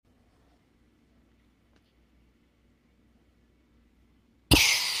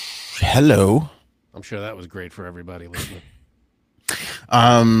Hello. I'm sure that was great for everybody listening.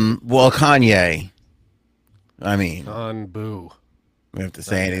 Well, Kanye. I mean, Con Boo. we have to That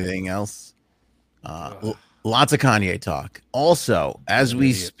say guy. anything else? Uh, Ugh, l- Lots of Kanye talk. Also, what as an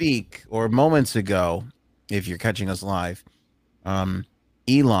we idiot. speak, or moments ago, if you're catching us live, um,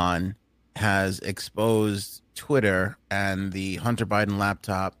 Elon has exposed Twitter and the Hunter Biden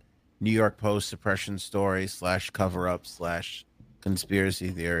laptop, New York Post suppression story slash cover up slash conspiracy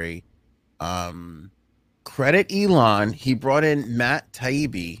theory. Um, Credit Elon. He brought in Matt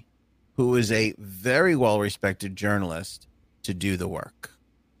Taibbi, who is a very well respected journalist, to do the work.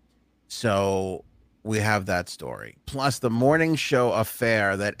 So we have that story. Plus the morning show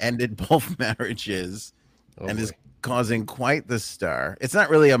affair that ended both marriages Oh and is boy. causing quite the stir. It's not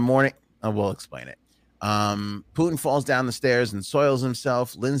really a morning. Oh, we'll explain it. Putin falls down the stairs and soils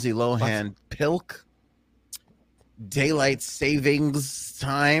himself. Lindsay What? Lohan pilk daylight savings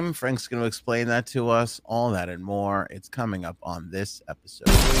time. Frank's going to explain that to us. All that and more. It's coming up on this episode.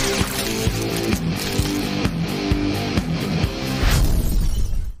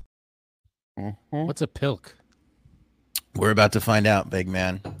 Mhm. What's a pilk? We're about to find out, big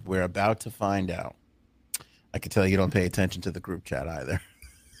man. We're about to find out. I can tell you don't pay attention to the group chat either.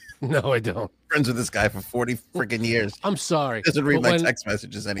 No, I don't. Friends with this guy for 40 freaking years. I'm sorry, Doesn't read but my when text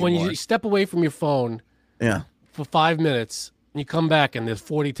messages when anymore. you step away from your phone Yeah. for 5 minutes and you come back and there's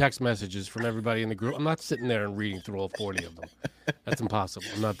 40 text messages from everybody in the group, I'm not sitting there and reading through all 40 of them. That's impossible.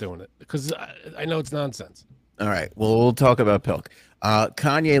 I'm not doing it because I know it's nonsense. All right. Well, we'll talk about Pilk.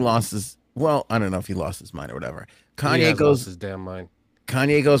 Kanye lost his. Well, I don't know if he lost his mind or whatever. He Kanye has lost goes. his damn mind.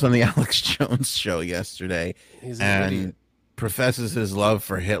 Kanye goes on the Alex Jones show yesterday He's an and idiot. professes his love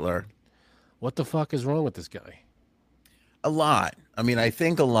for Hitler. What the fuck is wrong with this guy? A lot. I mean, I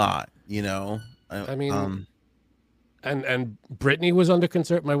think a lot. I mean, and Brittany was under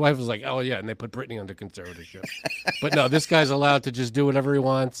conserv. My wife was like, "Oh yeah," and they put Brittany under conservatorship. But no, this guy's allowed to just do whatever he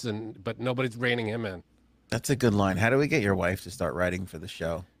wants, but nobody's reining him in. that's a good line. How do we get your wife to start writing for the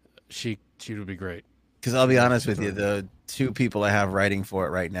show? She would be great. Because I'll be She's honest with you, extraordinary. the two people I have writing for it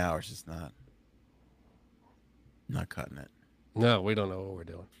right now are just not cutting it. No, we don't know what we're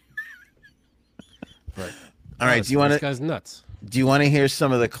doing. But All right. this guy's nuts. Do you want to hear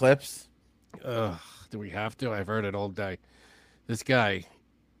some of the clips? Ugh, do we have to? I've heard it all day. This guy.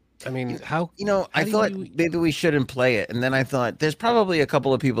 I mean, how? I How do thought you? maybe we shouldn't play it, and then I thought there's probably a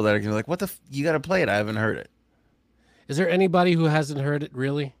couple of people that are gonna be like, "What the? You got to play it. I haven't heard it." Is there anybody who hasn't heard it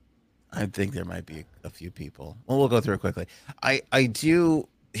really? I think there might be a few people. Well, we'll go through it quickly. I do.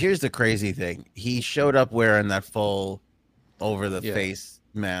 Here's the crazy thing. He showed up wearing that full over the Yeah. face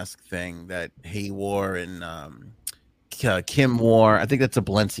mask thing that he wore and Kim wore. I think that's a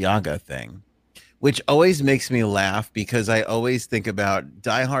Balenciaga thing, which always makes me laugh because I always think about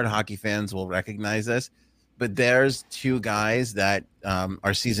diehard hockey fans will recognize this, but there's two guys that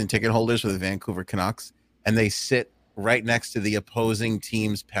are season ticket holders for the Vancouver Canucks, and they sit right next to the opposing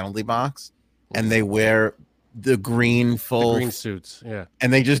team's penalty box, and they wear the green The full, green suits. Yeah.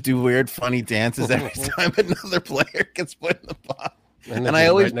 and they just do weird, funny dances every time another player gets put in the box. And And they're I just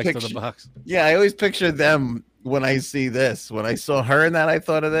always right next to picture, the box. yeah, I always picture them when I see this. When I saw her in that, I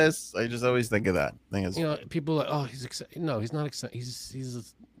thought of this. I just always think of that. Thing is, People are like, oh, he's excited. No, he's not excited.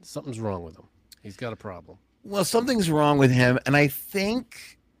 Something's wrong with him. He's got a problem. well, something's wrong with him, and I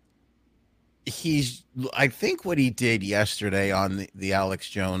think what he did yesterday on the Alex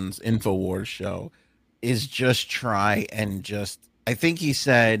Jones Infowars show is just try and I think he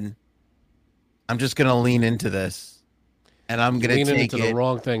said, I'm just gonna lean into this and I'm gonna Leaning take into the it.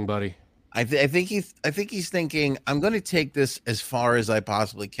 wrong thing, buddy. I think he's thinking I'm going to take this as far as I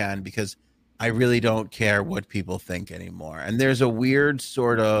possibly can because I really don't care what people think anymore. And there's a weird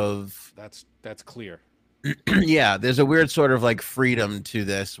sort of That's clear. yeah, there's a weird sort of like freedom to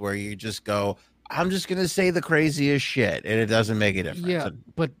this where you just go, I'm just going to say the craziest shit and it doesn't make a difference. Yeah,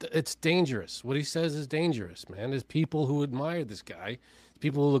 but it's dangerous. What he says is dangerous, man. There's people who admire this guy. There's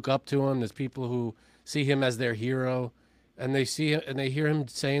people who look up to him. There's people who see him as their hero, and they see and they hear him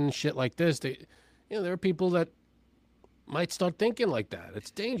saying shit like this. There are people that might start thinking like that.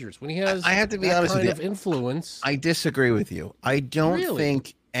 It's dangerous when he has I have to be that honest with kind you. of influence. I disagree with you. I don't Really?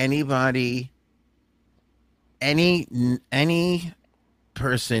 think anybody any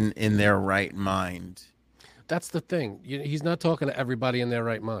person in their right mind. That's the thing. He's not talking to everybody in their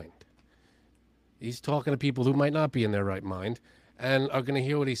right mind. He's talking to people who might not be in their right mind and are going to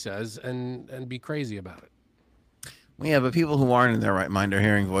hear what he says and be crazy about it. Well, yeah, but people who aren't in their right mind are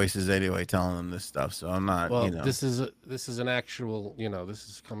hearing voices anyway telling them this stuff. So I'm not, Well, this is an actual, this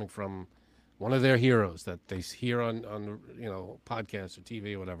is coming from one of their heroes that they hear on podcasts or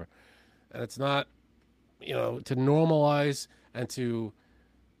TV or whatever. and it's not, to normalize and to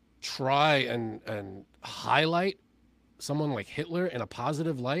try and highlight someone like Hitler in a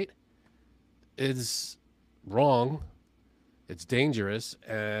positive light is wrong. It's dangerous,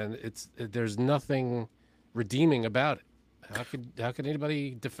 and there's nothing redeeming about it. How could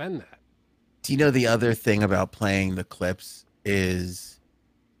anybody defend that? Do you know the other thing about playing the clips is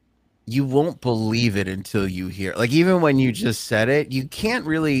you won't believe it until you hear. Like even when you just said it, you can't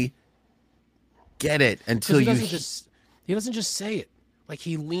really get it until he doesn't just say it. Like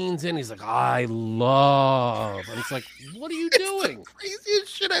he leans in, he's like, I love, and it's like, what are you doing?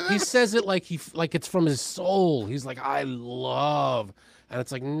 Craziest shit I've ever. He says it like it's from his soul. He's like, I love, and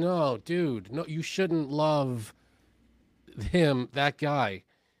it's like, no, dude, no, you shouldn't love him, that guy,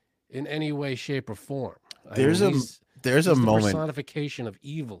 in any way, shape, or form. There's a moment, personification of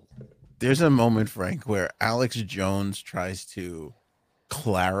evil. There's a moment, Frank, where Alex Jones tries to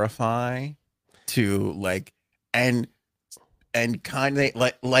clarify to and Kanye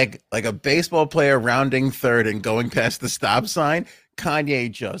like a baseball player rounding third and going past the stop sign.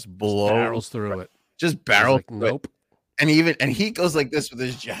 Kanye just barrels through it. Just barrels. Like, nope. And he goes like this with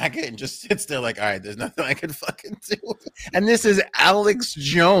his jacket and just sits there like, all right, there's nothing I can fucking do. And this is Alex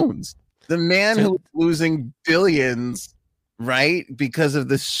Jones, the man who's losing billions, right? Because of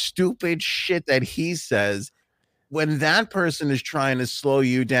the stupid shit that he says. When that person is trying to slow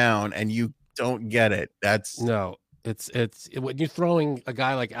you down and you don't get it, no. It's when you're throwing a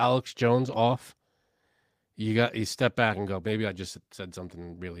guy like Alex Jones off, you step back and go, maybe I just said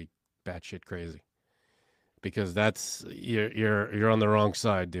something really batshit crazy, because that's you're on the wrong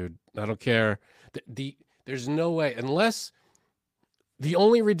side, dude. I don't care. There's no way, unless the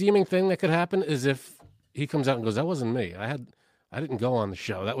only redeeming thing that could happen is if he comes out and goes, that wasn't me. I didn't go on the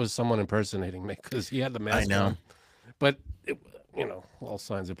show. That was someone impersonating me, because he had the mask. I know, on. But all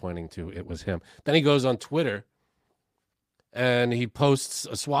signs are pointing to it was him. Then he goes on Twitter and he posts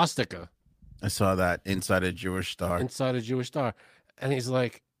a swastika. I saw that inside a Jewish Star. And he's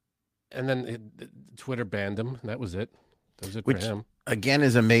like, and then Twitter banned him. And that was it. That was it for him. Again,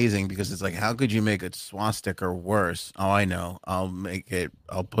 is amazing, because it's like, how could you make a swastika worse? Oh, I know. I'll make it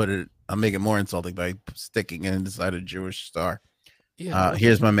more insulting by sticking it inside a Jewish Star. Yeah.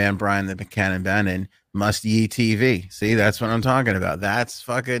 Here's my man Brian the Buchanan Bannon, Must Ye TV. See, that's what I'm talking about. That's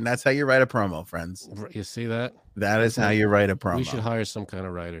how you write a promo, friends. You see that? That is how you write a promo. We should hire some kind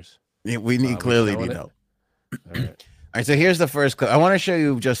of writers. Yeah, we clearly need help. All right. So here's the first clip. I want to show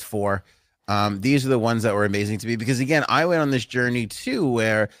you just 4. These are the ones that were amazing to me, because again, I went on this journey too,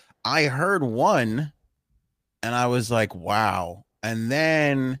 where I heard one and I was like, wow. And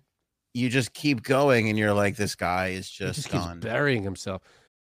then you just keep going and you're like, this guy is just gone. Keeps burying himself.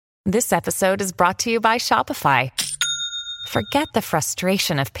 This episode is brought to you by Shopify. Forget the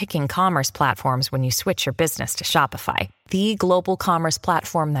frustration of picking commerce platforms when you switch your business to Shopify, the global commerce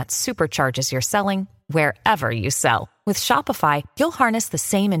platform that supercharges your selling wherever you sell. With Shopify, you'll harness the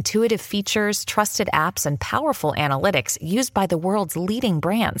same intuitive features, trusted apps, and powerful analytics used by the world's leading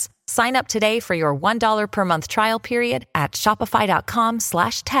brands. Sign up today for your $1 per month trial period at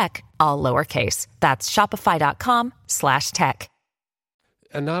shopify.com/tech, all lowercase. That's shopify.com/tech.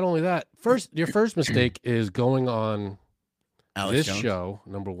 And not only that, your first mistake is going on Alex this Jones show,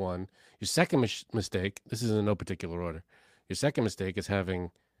 number one. Your second mistake, this is in no particular order. Your second mistake is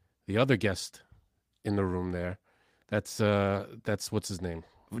having the other guest in the room there. That's what's his name?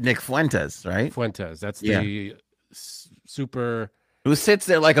 Nick Fuentes, right? Fuentes. That's the super... Who sits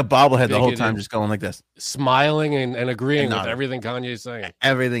there like a bobblehead the whole time, just going like this. Smiling and agreeing with everything Kanye's saying.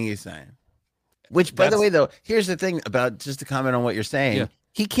 Everything he's saying. Which, by the way, though, here's the thing about, just to comment on what you're saying. Yeah.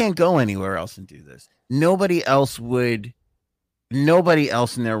 He can't go anywhere else and do this. Nobody else in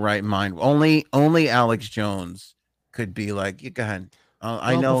their right mind. Only Alex Jones could be like, you go ahead.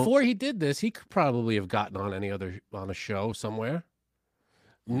 I know. Before he did this, he could probably have gotten on a show somewhere.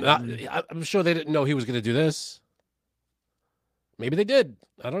 I'm sure they didn't know he was going to do this. Maybe they did.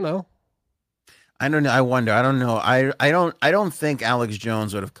 I don't know. I don't know. I wonder. I don't know. I don't think Alex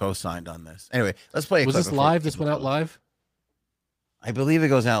Jones would have co-signed on this. Anyway, let's play. Was this live? This went out live? I believe it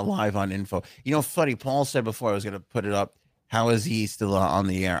goes out live on info. Funny, Paul said before I was going to put it up, how is he still on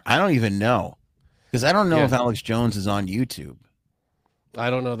the air? I don't even know, because I don't know if Alex Jones is on YouTube. I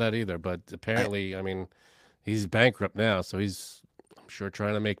don't know that either, but apparently, he's bankrupt now, so he's, I'm sure,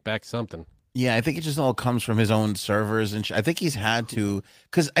 trying to make back something. Yeah, I think it just all comes from his own servers, and I think he's had to,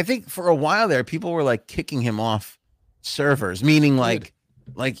 because I think for a while there, people were like kicking him off servers, meaning like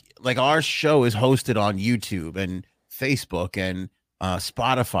our show is hosted on YouTube and Facebook and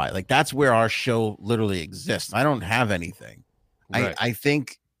Spotify. Like that's where our show literally exists. I don't have anything. Right. I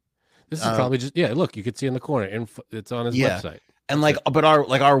think This is probably just look, you could see in the corner. It's on his website. And but our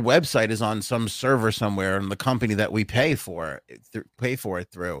website is on some server somewhere, and the company that we pay for it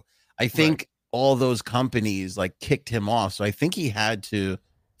through. I think all those companies like kicked him off, so I think he had to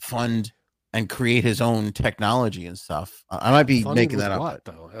fund and create his own technology and stuff. I might be making that up. What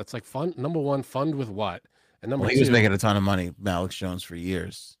though? That's like fund. Number one, fund with what? And number two, he was making a ton of money, Alex Jones, for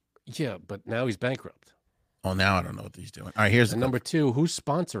years. Yeah, but now he's bankrupt. Oh, now I don't know what he's doing. All right, here's number two. Who's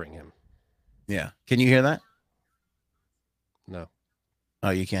sponsoring him? Yeah, can you hear that? No.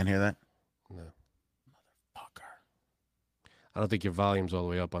 Oh, you can't hear that? No. Motherfucker. I don't think your volume's all the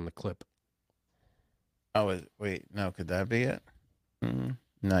way up on the clip. Oh, wait, no, could that be it? Mm-hmm.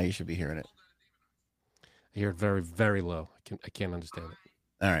 No, you should be hearing it. I hear it very, very low. I can't understand it.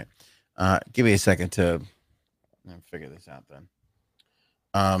 All right. Give me a second to figure this out then.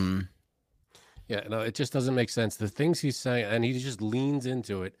 Yeah, no, it just doesn't make sense. The things he's saying, and he just leans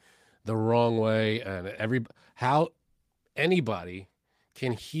into it the wrong way. And how anybody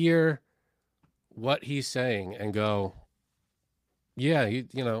can hear what he's saying and go, yeah,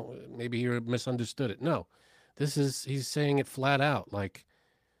 maybe he misunderstood it. No, he's saying it flat out. Like,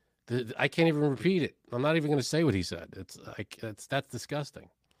 I can't even repeat it. I'm not even going to say what he said. It's like, that's disgusting.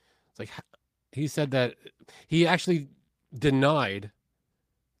 It's like, he said that he actually denied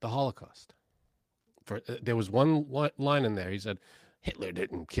the Holocaust. There was one line in there. He said, Hitler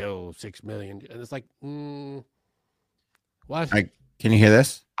didn't kill 6 million. And it's like, what? Can you hear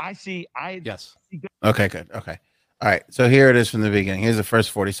this? Yes. Okay, good. Okay. All right. So here it is from the beginning. Here's the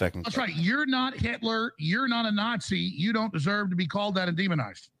first 40 seconds. That's right. You're not Hitler. You're not a Nazi. You don't deserve to be called that and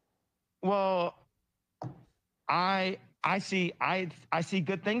demonized. Well, I see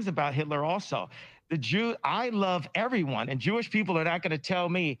good things about Hitler also. I love everyone, and Jewish people are not going to tell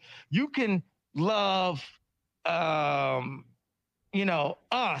me you can love us,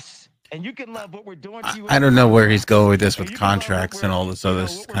 and you can love what we're doing to you. I don't know where he's going with this, with contracts and all this other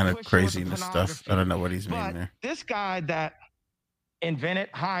kind of craziness stuff. I don't know what he's meaning there. This guy that invented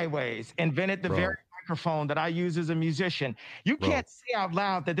highways, invented the very microphone that I use as a musician, you can't say out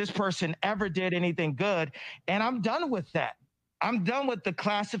loud that this person ever did anything good, and I'm done with that. I'm done with the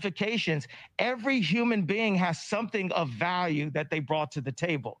classifications. Every human being has something of value that they brought to the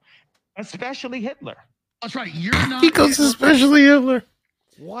table, especially Hitler. That's right. You're not. He goes, especially Hitler.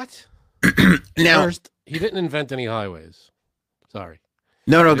 What? Now, first, he didn't invent any highways. Sorry.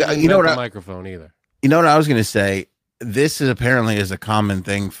 No. You know what? The microphone either. You know what I was going to say? This is apparently a common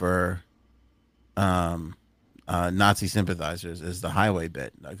thing for Nazi sympathizers, is the highway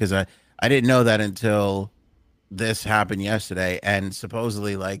bit, because I didn't know that until this happened yesterday. And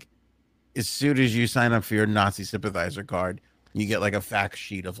supposedly, like, as soon as you sign up for your Nazi sympathizer card, you get like a fact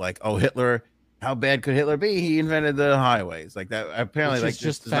sheet of like, oh, Hitler, how bad could Hitler be? He invented the highways. Like that. Apparently, like,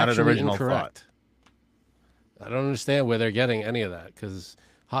 just not an original thought. I don't understand where they're getting any of that, because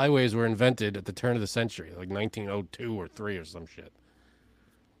highways were invented at the turn of the century, like 1902 or 3 or some shit.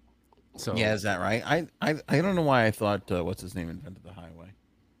 So yeah, is that right? I don't know why I thought what's his name invented the highway.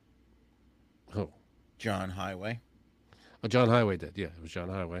 Who? John Highway. Oh, John Highway did. Yeah, it was John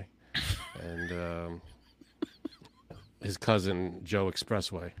Highway, and his cousin Joe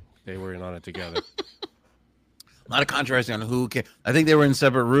Expressway. They were in on it together. A lot of controversy on who came. I think they were in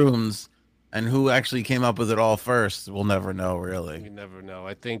separate rooms, and who actually came up with it all first, we'll never know, really. We never know.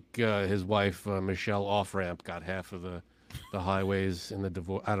 I think his wife, Michelle Offramp, got half of the highways in the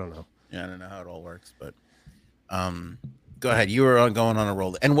divorce. I don't know. Yeah, I don't know how it all works, but go ahead. You were going on a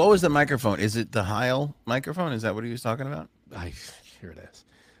roll. And what was the microphone? Is it the Heil microphone? Is that what he was talking about? Here it is.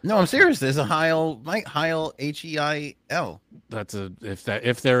 No, I'm serious. There's a Heil, Heil, Heil. That's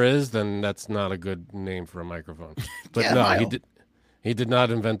if there is, then that's not a good name for a microphone. But yeah, no, Heil. he did not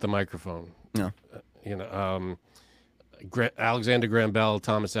invent the microphone. No. Alexander Graham Bell,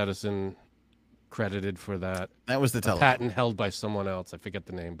 Thomas Edison credited for that. That was the telephone. Patent held by someone else. I forget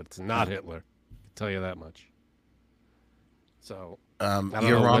the name, but it's not Hitler. I can tell you that much. So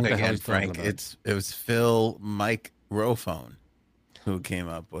you're wrong again, Frank. It was Phil Microphone who came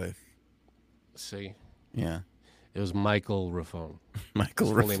up with. See? Yeah. It was Michael Raffone. Michael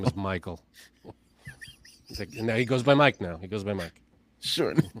His Raffone. full name is Michael. Now he goes by Mike now. He goes by Mike.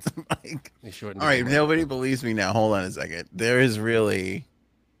 Shortened it to Mike. He shortened all right, nobody believes me now. Hold on a second. There is really...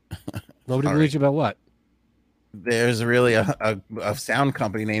 Nobody believes you about what? There's really a sound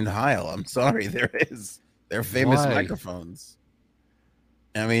company named Heil. I'm sorry, there is. They're famous microphones.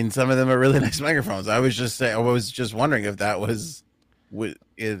 I mean, some of them are really nice microphones. I was just wondering if that was,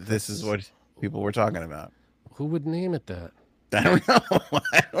 if this is what people were talking about. Who would name it that? I don't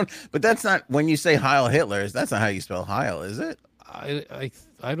know. But that's not, when you say Heil Hitler, that's not how you spell Heil, is it? I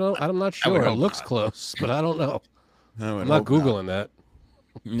I'm not I would sure. It hope looks not. close, but I don't know. I would I'm not hope Googling that.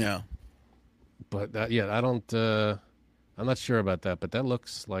 No. But I don't. I'm not sure about that. But that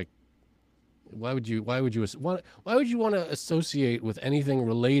looks like. Why would you want to associate with anything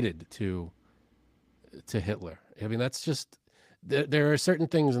related to Hitler? I mean, that's just there are certain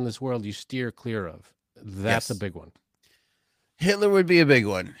things in this world you steer clear of. That's a Yes. big one. Hitler would be a big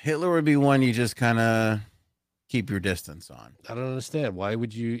one. Hitler would be one you just kind of keep your distance on. I don't understand. Why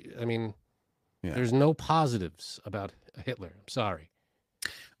would you? I mean, Yeah. there's no positives about Hitler. I'm sorry.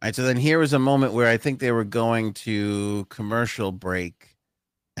 All right. So then here was a moment where I think they were going to commercial break,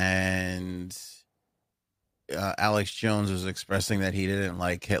 and Alex Jones was expressing that he didn't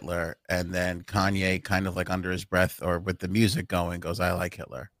like Hitler, and then Kanye, kind of like under his breath or with the music going, goes, "I like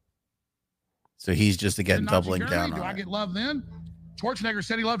Hitler." So he's just again Nazi doubling Germany, down do on I it. get love then? Schwarzenegger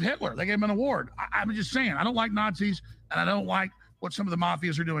said he loved Hitler. They gave him an award. I'm just saying, I don't like Nazis, and I don't like what some of the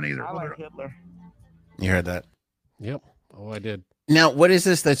mafias are doing either. I like Hitler. You heard that? Yep. Oh, I did. Now, what is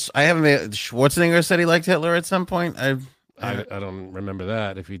this? That's I haven't. Schwarzenegger said he liked Hitler at some point. I don't remember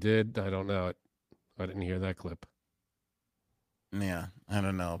that. If he did, I don't know it. I didn't hear that clip. Yeah, I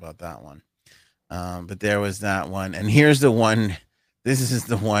don't know about that one. But there was that one, and here's the one. This is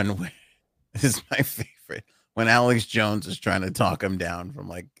the one where this is my favorite. When Alex Jones is trying to talk him down from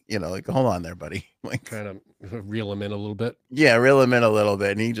like hold on there, buddy. Like Trying to reel him in a little bit. yeah, reel him in a little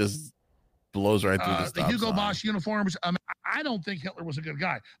bit, and he just blows right through the stop Hugo sign. Boss uniforms. I don't think Hitler was a good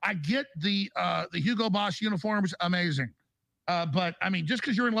guy. I get the Hugo Boss uniforms, amazing. But I mean, just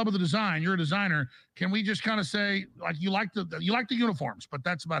because you're in love with the design, you're a designer. Can we just kind of say like you like the uniforms, but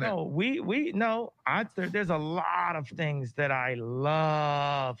that's about it. No, there's a lot of things that I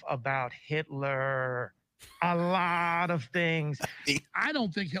love about Hitler. A lot of things. I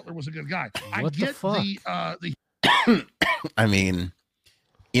don't think Hitler was a good guy. I What the get fuck? the I mean,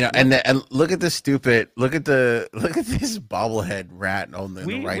 and look at the stupid. Look at this bobblehead rat on the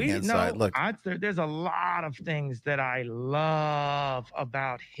right hand side. Look, there's a lot of things that I love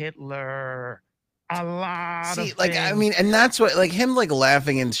about Hitler. A lot of like things. I mean, and that's what like him like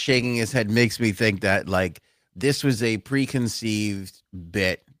laughing and shaking his head makes me think that like this was a preconceived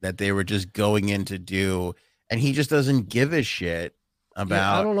bit that they were just going in to do, and he just doesn't give a shit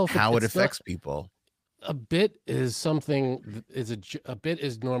about I don't know if how it it's affects people. A bit is something a bit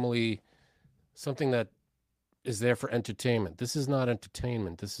is normally something that is there for entertainment. This is not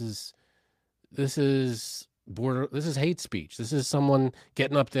entertainment. This is hate speech. This is someone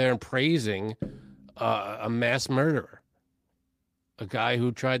getting up there and praising a mass murderer, a guy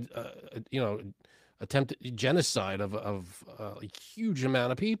who tried attempted genocide of a huge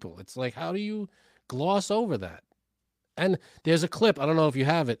amount of people. It's like, how do you gloss over that? And there's a clip, I don't know if you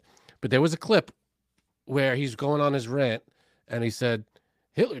have it, but there was a clip where he's going on his rant and he said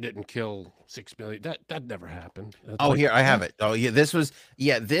Hitler didn't kill 6 million. That never happened. Oh, here I have it. Oh, yeah,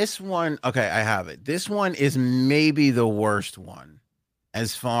 this one. Okay, I have it. This one is maybe the worst one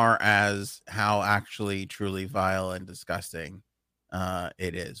as far as how actually truly vile and disgusting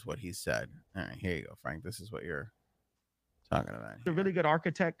it is what he said. All right, here you go, Frank. This is what you're talking about. a really good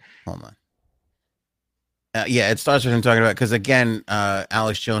architect. Hold on. Yeah, it starts with him talking about because again,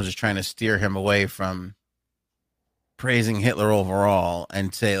 Alex Jones is trying to steer him away from praising Hitler overall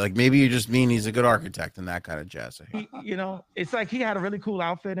and say like maybe you just mean he's a good architect and that kind of jazz. It's like he had a really cool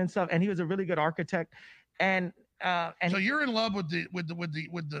outfit and stuff, and he was a really good architect. And so you're in love with the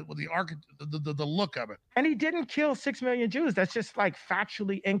look of it. And he didn't kill 6 million Jews. That's just like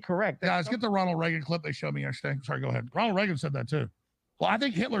factually incorrect. Guys, get the Ronald Reagan clip they showed me yesterday. Sorry, go ahead. Ronald Reagan said that too. Well, I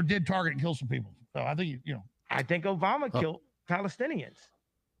think Hitler did target and kill some people. So I think I think Obama killed Palestinians.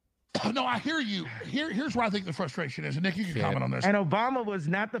 No, I hear you. Here's where I think the frustration is. And Nick, you can comment on this. And Obama was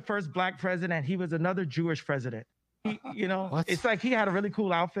not the first black president. He was another Jewish president. What? It's like he had a really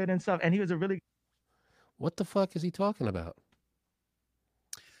cool outfit and stuff, and he was a really. What the fuck is he talking about?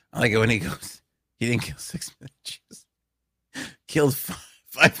 I like it when he goes, he didn't kill 6 million Jews. Killed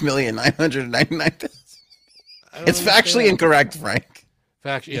 5,999,000. It's factually incorrect, Frank.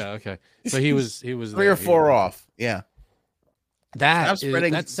 Yeah, okay. So he was 3 or 4 off. Yeah. That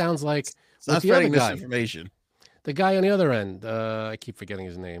sounds like not the other spreading guy. misinformation. The guy on the other end, I keep forgetting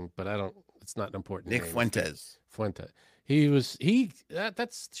his name, but it's not an important Nick name. Fuentes.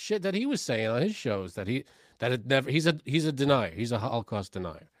 That's shit that he was saying on his shows he's a denier. He's a Holocaust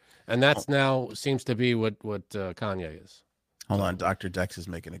denier. And that's now seems to be what Kanye is. Hold on, Dr. Dex is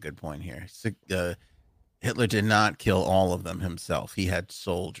making a good point here. Hitler did not kill all of them himself. He had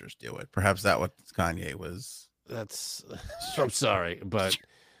soldiers do it. Perhaps that what Kanye was. I'm sorry, but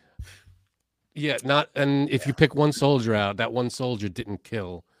Yeah, and if you pick one soldier out, that one soldier didn't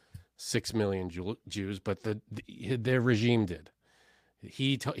kill 6 million Jews, but their regime did.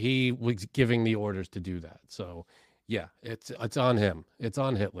 He was giving the orders to do that. So, yeah, it's on him. It's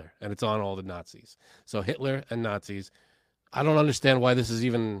on Hitler, and it's on all the Nazis. So Hitler and Nazis. I don't understand why this is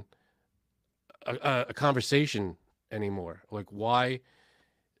even a conversation anymore. Like, why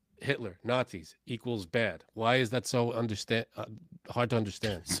Hitler, Nazis equals bad? Why is that so hard to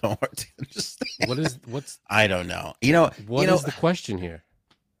understand? So hard to understand. What's I don't know. What is the question here?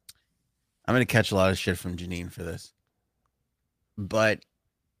 I'm gonna catch a lot of shit from Janine for this, but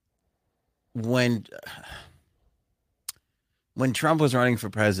when Trump was running for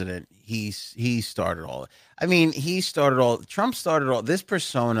president, he started all. I mean, Trump started all this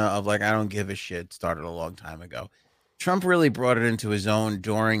persona of like, I don't give a shit, started a long time ago. Trump really brought it into his own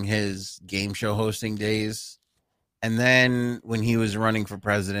during his game show hosting days. And then when he was running for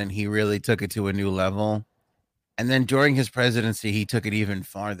president, he really took it to a new level. And then during his presidency, he took it even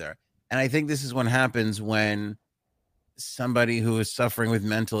farther. And I think this is what happens when somebody who is suffering with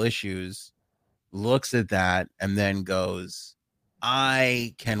mental issues looks at that and then goes,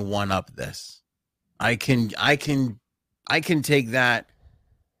 I can one up this. I can take that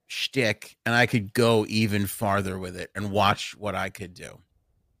shtick and I could go even farther with it and watch what I could do.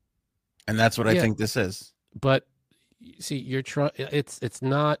 And that's what I think this is. But see, you're trying. It's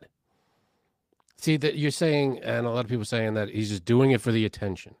not. See that you're saying, and a lot of people saying that he's just doing it for the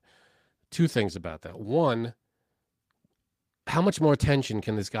attention. Two things about that. One, how much more attention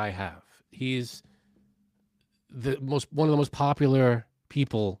can this guy have? He's one of the most popular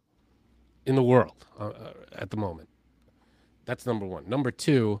people in the world at the moment. That's number one. Number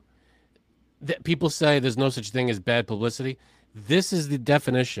two, that people say there's no such thing as bad publicity. This is the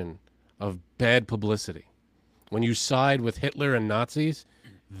definition of bad publicity. When you side with Hitler and Nazis,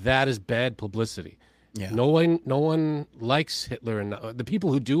 that is bad publicity. Yeah. No one likes Hitler, and the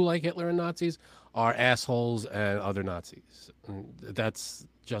people who do like Hitler and Nazis are assholes and other Nazis. And that's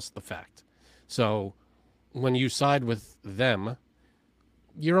just the fact. So when you side with them,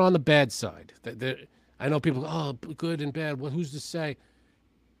 you're on the bad side. I know people, oh, good and bad. Well, who's to say?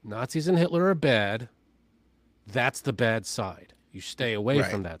 Nazis and Hitler are bad. That's the bad side. You stay away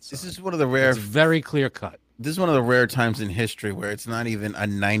from that side. This is one of the rare... It's very clear cut. This is one of the rare times in history where it's not even a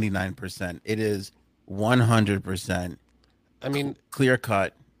 99%. It is 100%. I mean... Clear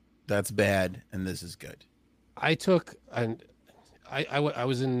cut. That's bad, and this is good. I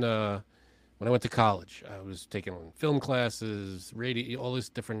was in... when I went to college, I was taking film classes, radio, all these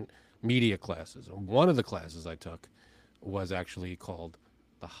different media classes. One of the classes I took was actually called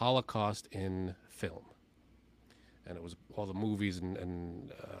The Holocaust in Film. And it was all the movies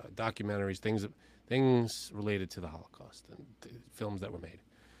and documentaries, things related to the Holocaust and the films that were made.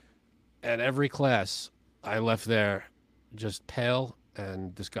 At every class, I left there just pale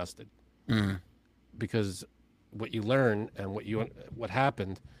and disgusted. Because what you learn and what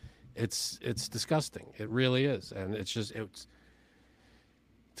happened, it's disgusting. It really is. And it's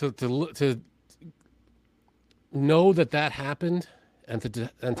to know that happened, and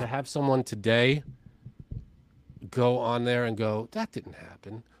to have someone today go on there and go, that didn't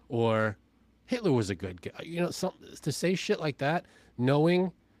happen, or Hitler was a good guy. To say shit like that,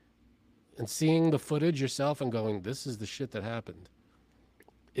 knowing and seeing the footage yourself and going, this is the shit that happened.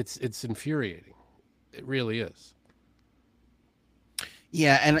 It's infuriating. It really is.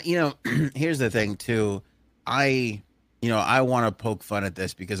 Yeah, and here's the thing too. I want to poke fun at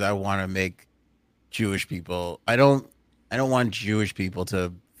this because I want to make Jewish people. I don't want Jewish people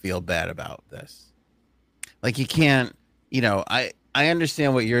to feel bad about this. Like, you can't, I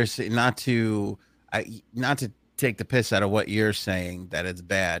understand what you're saying, not to take the piss out of what you're saying that it's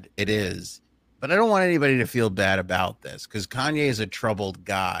bad. It is. But I don't want anybody to feel bad about this because Kanye is a troubled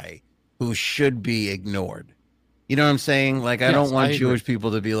guy who should be ignored. You know what I'm saying? Like, I don't want Jewish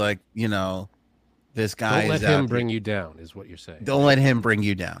people to be like, this guy don't let him bring you down, is what you're saying. Don't let him bring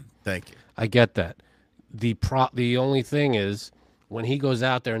you down. Thank you. I get that. The only thing is, when he goes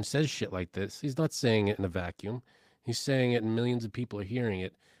out there and says shit like this, he's not saying it in a vacuum. He's saying it and millions of people are hearing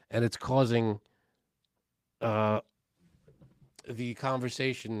it, and it's causing the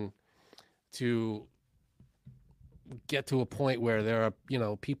conversation to get to a point where there are,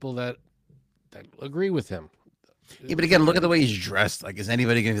 people that agree with him. Yeah, but again, look at the way he's dressed. Like, is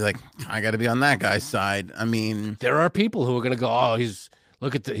anybody going to be like, I got to be on that guy's side? I mean, there are people who are going to go, oh, he's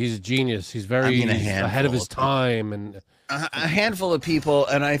a genius. He's very ahead of his time. And a handful of people,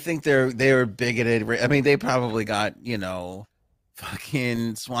 and I think they're bigoted. I mean, they probably got,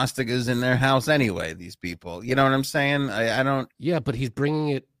 fucking swastikas in their house anyway, these people. You know what I'm saying? I don't. Yeah, but he's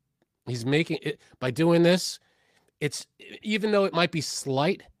bringing He's making it by doing this. It's even though it might be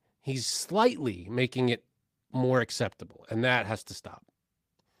slight, he's slightly making it more acceptable, and that has to stop.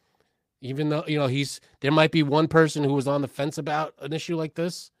 Even though, there might be one person who was on the fence about an issue like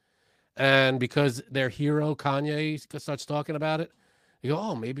this, and because their hero Kanye starts talking about it, you go,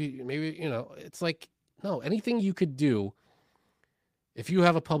 oh, maybe, it's like, no, anything you could do, if you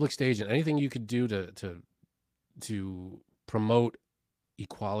have a public stage, and anything you could do to promote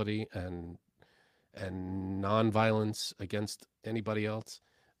equality and nonviolence against anybody else,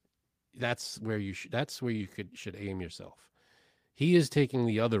 that's where you should aim yourself. He is taking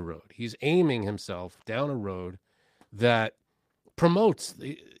the other road. He's aiming himself down a road that promotes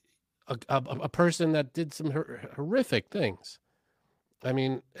a person that did some horrific things. I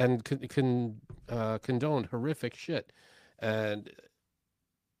mean, and condoned horrific shit. And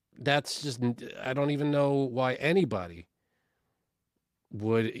that's just, I don't even know why anybody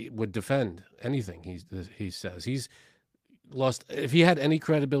would defend anything he says. He's lost. If he had any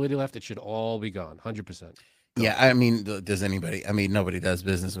credibility left, it should all be gone, 100%. Yeah, I mean, does anybody? I mean, nobody does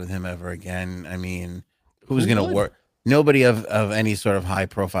business with him ever again. I mean, who's going to work? Nobody of any sort of high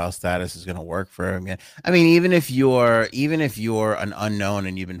profile status is going to work for him again. I mean, even if you're an unknown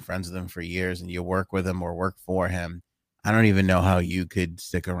and you've been friends with him for years and you work with him or work for him, I don't even know how you could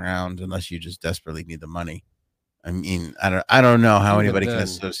stick around unless you just desperately need the money. I mean, I don't know how anybody can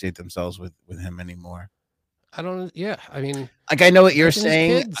associate themselves with him anymore. I don't. Yeah, I mean, like, I know what you're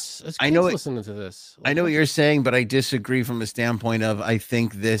saying. Kids I know listening to this. I know what you're saying, but I disagree from a standpoint of, I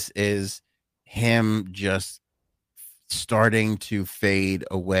think this is him just starting to fade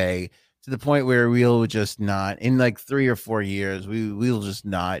away to the point where we'll just not, in like 3 or 4 years, we'll just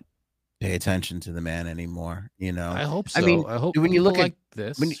not pay attention to the man anymore. I hope so. I mean, I hope when you look like at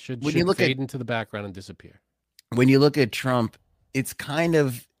this, should you look fade into the background and disappear. When you look at Trump, it's kind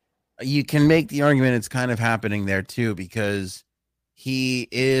of, you can make the argument it's kind of happening there too, because he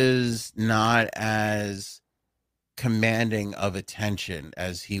is not as commanding of attention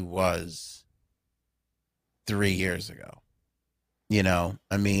as he was 3 years ago.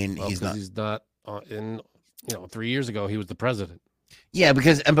 I mean, he's not in, 3 years ago, he was the president. Yeah,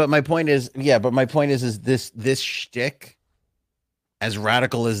 but my point is this shtick, as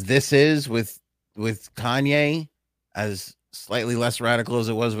radical as this is with Kanye, as slightly less radical as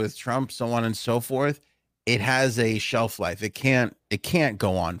it was with Trump, so on and so forth, it has a shelf life. It can't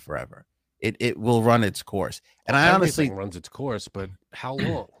go on forever. It will run its course. And I honestly runs its course, but how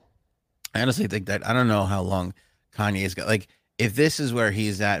long? I honestly think that I don't know how long Kanye's got. Like, if this is where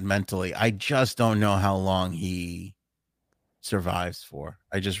he's at mentally, I just don't know how long he survives for.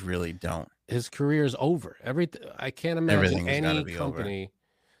 I just really don't. His career's over. I can't imagine any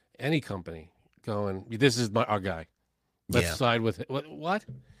company going, this is our guy. Let's side with it. What?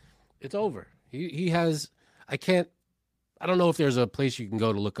 It's over. He has. I don't know if there's a place you can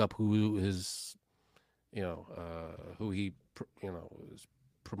go to look up who his, who he, his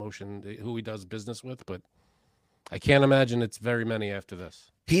promotion, who he does business with, but I can't imagine it's very many after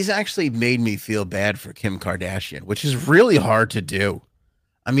this. He's actually made me feel bad for Kim Kardashian, which is really hard to do.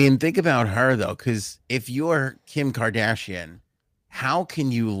 I mean, think about her though, because if you're Kim Kardashian, how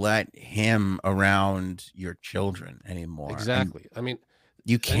can you let him around your children anymore? Exactly. I mean,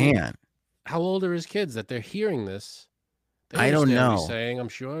 you can't. How old are his kids that they're hearing this? I don't know. Saying, I'm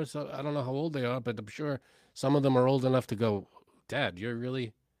sure. So I don't know how old they are, but I'm sure some of them are old enough to go, Dad, you're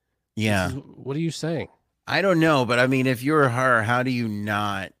really. Yeah. What are you saying? I don't know, but I mean, if you're her, how do you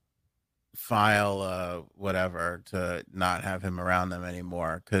not file whatever to not have him around them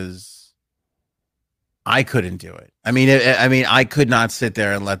anymore? Because I couldn't do it. I mean, I could not sit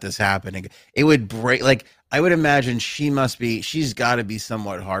there and let this happen. It would break. Like, I would imagine she's got to be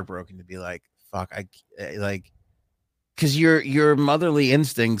somewhat heartbroken to be like, fuck, because your motherly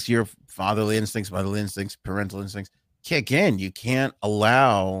instincts, your fatherly instincts, motherly instincts, parental instincts kick in. You can't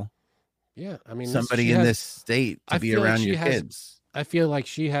allow somebody in this state to be around your kids. I feel like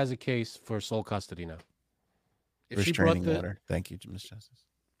she has a case for sole custody now. If she brought order. Thank you, Ms. Justice.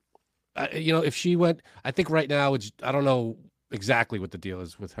 If she went, I think right now I don't know exactly what the deal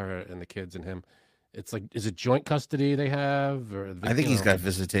is with her and the kids and him. It's like, is it joint custody they have? Or I think he's got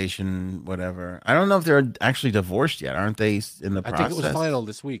visitation, whatever. I don't know if they're actually divorced yet. Aren't they in the process? I think it was final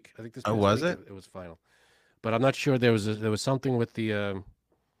this week. I think this. Oh, was it? It was final, but I'm not sure. There was something with the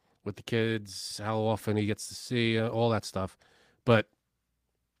kids, how often he gets to see, all that stuff. But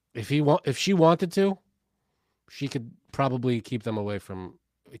if she wanted to, she could probably keep him away from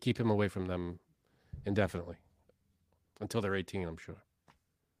them indefinitely until they're 18. I'm sure.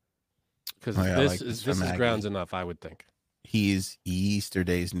 Because this is grounds enough, I would think. He's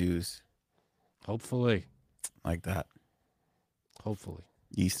yesterday's news, Hopefully. like that. Hopefully.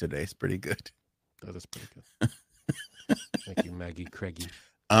 Yesterday's pretty good. That is pretty good. Thank you, Maggie Craigie.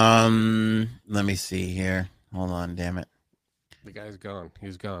 Let me see here. Hold on, damn it. The guy's gone.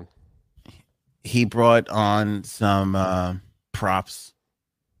 He's gone. He brought on some props.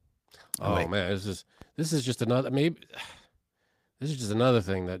 Oh Wait. man, this is just another maybe. This is just another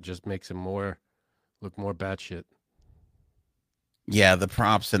thing that just makes him look more batshit. Yeah, the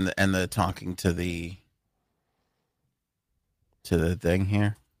props and the talking to the thing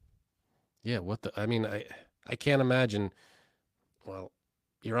here. Yeah, what the? I mean, I can't imagine. Well,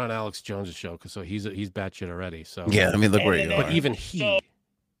 you're on Alex Jones's show, so he's batshit already. So Yeah, I mean, look where you are. But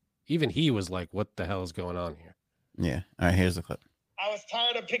even he was like, "What the hell is going on here?" Yeah. All right, here's the clip. I was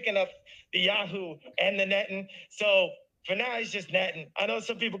tired of picking up the Yahoo and the netting. So for now, it's just netting. I know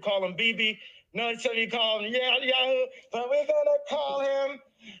some people call him BB. No, some people call him Yahoo. But we're going to call him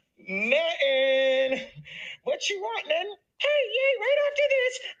netting. What you want, netting? Hey, yeah, right after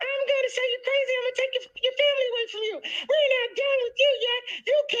this, I'm going to say you're crazy. I'm going to take your family away from you. We're not done with you yet.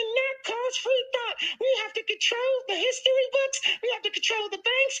 You cannot cause free thought. We have to control the history books. We have to control the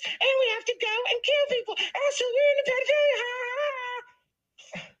banks. And we have to go and kill people. Also, we're in the pedophilia.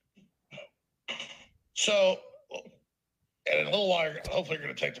 So, and in a little while, hopefully you're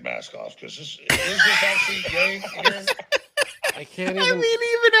going to take the mask off because is this actually gay here? I can't I even. mean,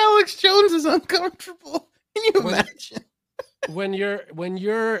 even Alex Jones is uncomfortable. Can you imagine? When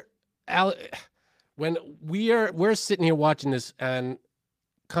we're sitting here watching this and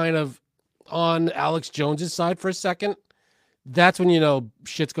kind of on Alex Jones's side for a second, that's when you know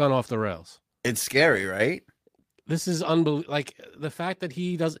shit's gone off the rails. It's scary, right? This is unbelievable. Like the fact that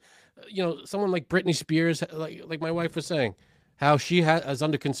he does, someone like Britney Spears, like my wife was saying, how she is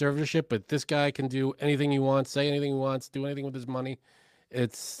under conservatorship, but this guy can do anything he wants, say anything he wants, do anything with his money.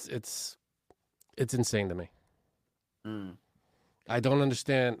 It's insane to me. Mm. I don't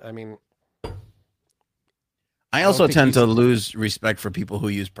understand. I mean, I also think tend to he's- lose respect for people who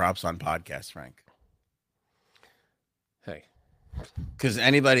use props on podcasts, Frank. hey, Because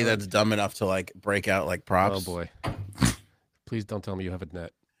anybody that's dumb enough to like break out like props. oh boy, please don't tell me you have a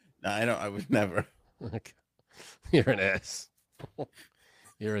net. No, I don't. I would never. Okay. You're an ass.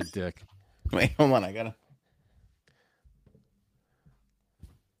 You're a dick. Wait, hold on. I gotta.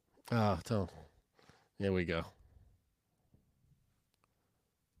 Oh, don't. Here we go.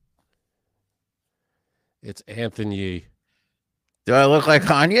 It's Anthony. Do I look like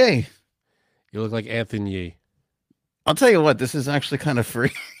Kanye? You look like Anthony. I'll tell you what. This is actually kind of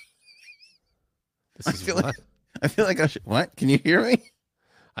free. This I is feel what? like I feel like I should. What? Can you hear me?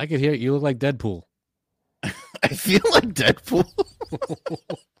 I could hear it. You look like Deadpool. I feel like Deadpool.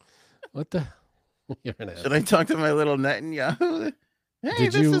 What the? You're an ass. Should I talk to my little Netanyahu? Hey,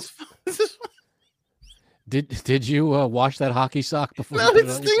 Did this you- is this is Did you wash that hockey sock before no, you put it it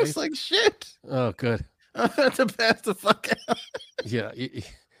on your stinks face? like shit. Oh, good. I'm about to pass the fuck out. Yeah,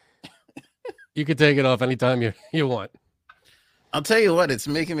 you can take it off anytime you want. I'll tell you what, it's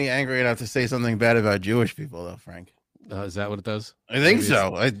making me angry enough to say something bad about Jewish people, though, Frank. Is that what it does? I think Maybe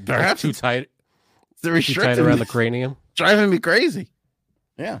so. Perhaps Too it's tight. the Too tight restricted around the cranium. driving me crazy.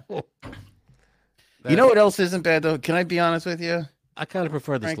 Yeah. You know what else isn't bad though? Can I be honest with you? I kind of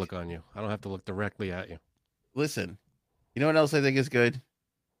prefer this Frank? look on you. I don't have to look directly at you. Listen, you know what else I think is good?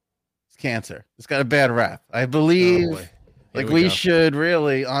 It's cancer. It's got a bad rap. I believe Oh, boy. like Here we go. should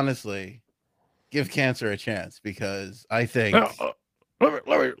really, honestly, give cancer a chance because I think Let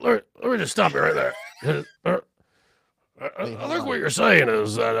me just stop you right there. I think what you're saying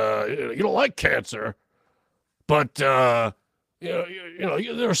is that you don't like cancer, but there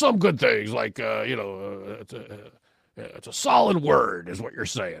are some good things like it's a solid word is what you're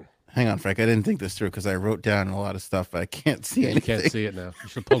saying. hang on, Frank. I didn't think this through because I wrote down a lot of stuff, but I can't see You anything. can't see it now. You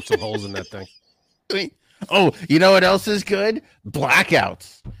should poke some holes in that thing. Oh, you know what else is good?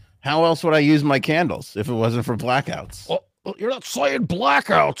 Blackouts. How else would I use my candles if it wasn't for blackouts? Well, you're not saying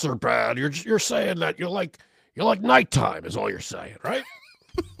blackouts are bad. You're saying that you like nighttime is all you're saying, right?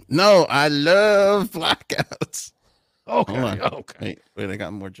 No, I love blackouts. Okay, Hold on. okay. Wait, I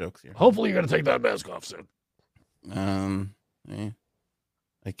got more jokes here. Hopefully you're gonna take that mask off soon.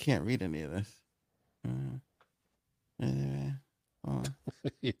 I can't read any of this.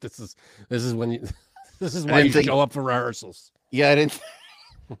 This is when you. This is why you should think- go up for rehearsals. Yeah, I didn't.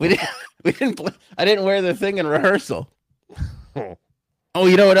 We didn't. I didn't wear the thing in rehearsal. Oh,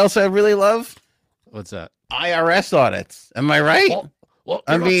 you know what else I really love? What's that? IRS audits. Am I right? Well,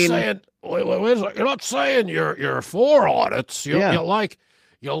 I you're not mean- saying wait a second. You're not saying you're for audits. You Yeah.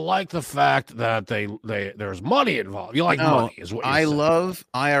 You like the fact that there's money involved. You like No, money, is what you're I saying. love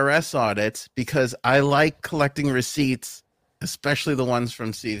IRS audits because I like collecting receipts, especially the ones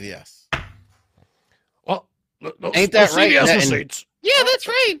from CVS. Well, Ain't that right? CVS That- receipts. Yeah, that's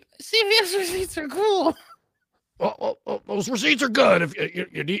right. CVS receipts are cool. Well, those receipts are good. If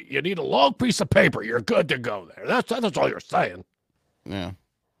you need a long piece of paper, you're good to go there. That's all you're saying. Yeah.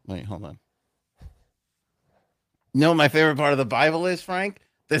 Wait, hold on. You know what my favorite part of the Bible is, Frank?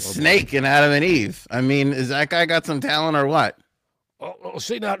 The snake in Adam and Eve. I mean, is that guy got some talent or what? Well,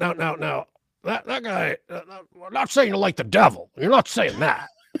 see now, that guy. I'm not saying you like the devil. You're not saying that,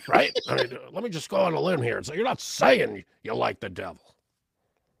 right? I mean, let me just go on a limb here and say you're not saying you like the devil.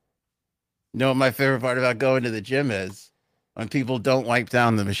 You know what my favorite part about going to the gym is? When people don't wipe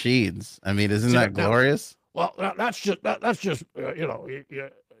down the machines. I mean, isn't that glorious? Well, that's just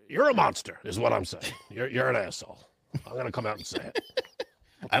you're a monster, is what I'm saying. You're an asshole. I'm gonna come out and say it.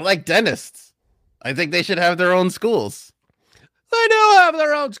 I like dentists. I think they should have their own schools. They do have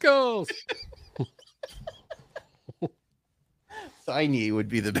their own schools. Signy would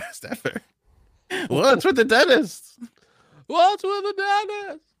be the best ever. What's with the dentist? What's with the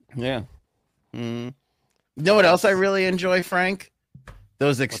dentist? Yeah. You know what else I really enjoy, Frank?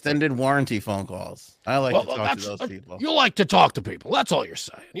 Those extended warranty phone calls. I like to talk to those people. You like to talk to people. That's all you're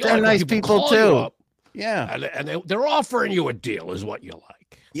saying. You They're like when nice people call you too. up, Yeah. and they're offering you a deal, is what you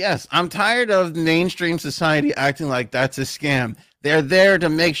like. Yes, I'm tired of mainstream society acting like that's a scam. They're there to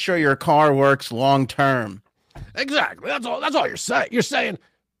make sure your car works long term. Exactly. That's all you're saying. You're saying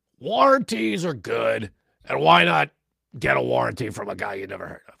warranties are good, and why not get a warranty from a guy you never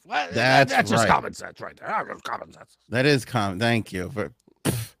heard of? Well, That's just right. common sense right there. That's common sense. That is common. Thank you for.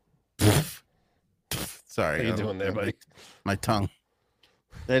 Sorry, How you doing there, buddy? My tongue.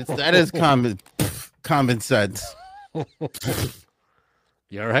 That is common sense.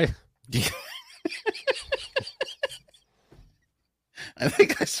 You all right? I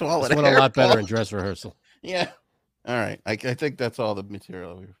think I swallowed. This went a lot better in dress rehearsal. Yeah. All right. I think that's all the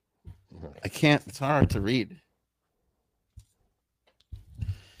material. I can't. It's hard to read.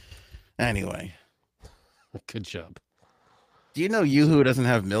 Anyway, Good job. do you know Yoo-Hoo doesn't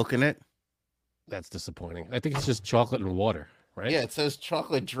have milk in it? That's disappointing. I think it's just chocolate and water, right? Yeah, it says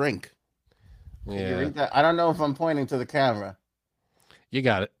chocolate drink. Can you Yeah. read that? I don't know if I'm pointing to the camera. You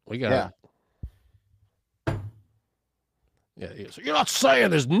got it. We got Yeah. it. Yeah. So you're not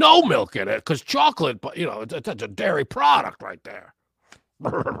saying there's no milk in it because chocolate, but it's a dairy product right there.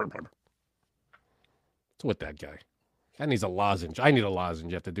 What's with that guy? That needs a lozenge. I need a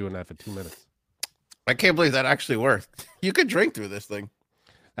lozenge after doing that for 2 minutes. I can't believe that actually worked. You could drink through this thing.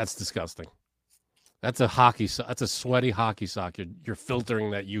 That's disgusting. That's a hockey. That's a sweaty hockey sock. You're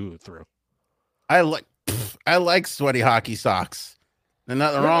filtering that you through. I like sweaty hockey socks. There's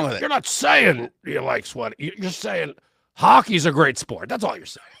nothing wrong with it. You're not saying you like sweat. You're saying hockey's a great sport. That's all you're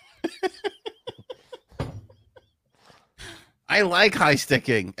saying. I like high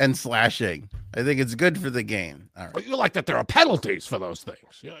sticking and slashing. I think it's good for the game. All right. But you like that there are penalties for those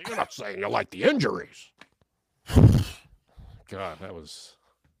things. You're not saying you like the injuries. God, that was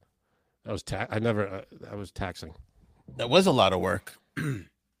that was taxing. That was a lot of work. I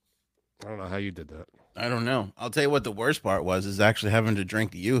don't know how you did that. I don't know. I'll tell you what the worst part was is actually having to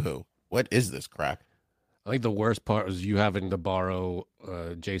drink Yoo-Hoo. What is this crap? I think the worst part was you having to borrow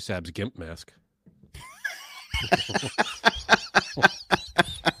J-Sab's GIMP mask.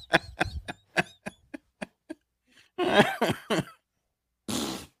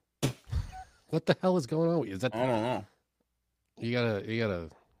 What the hell is going on with you? Is that I don't know. you gotta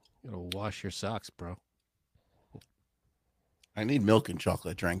wash your socks, bro? I need milk and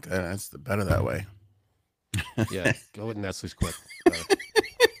chocolate drink. That's the better that way. Yeah, go with Nestle's quick.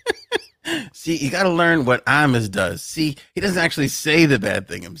 See, you got to learn what Amos does. See, he doesn't actually say the bad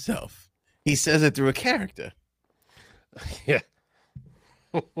thing himself. He says it through a character. Yeah.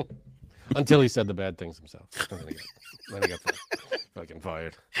 Until he said the bad things himself. Then he got fucking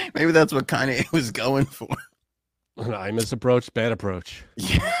fired. Maybe that's what Kanye was going for. I misapproached, bad approach.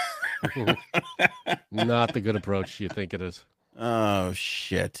 Not the good approach you think it is. Oh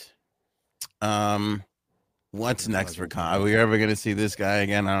shit. What's next for Kanye? Are we ever gonna see this guy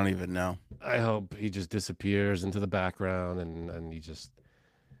again? I don't even know. I hope he just disappears into the background and he just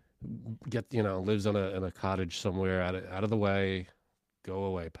lives in a cottage somewhere out of the way. Go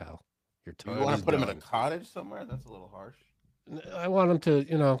away, pal. Your You time want is to put him in a done. cottage somewhere? That's a little harsh. I want him to,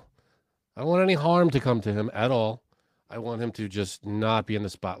 I don't want any harm to come to him at all. I want him to just not be in the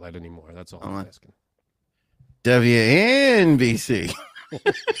spotlight anymore. That's all I'm asking. WNBC.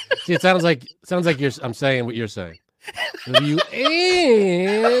 See, it sounds like I'm saying what you're saying. WNBC.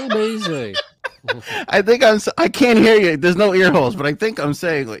 I think I can't hear you. There's no ear holes, but I think I'm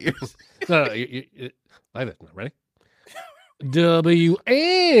saying what you're No, like that. Ready? WNBC.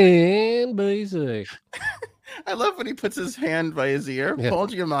 I love when he puts his hand by his ear. Yeah. Paul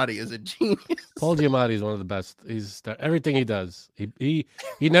Giamatti is a genius. Paul Giamatti is one of the best. He's everything he does. He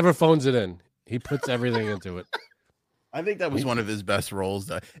never phones it in. He puts everything into it. I think that was one of his best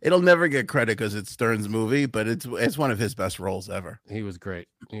roles. It'll never get credit because it's Stern's movie, but it's one of his best roles ever. He was great.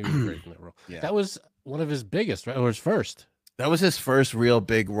 He was great in that role. Yeah. That was one of his biggest, right? Or his first. That was his first real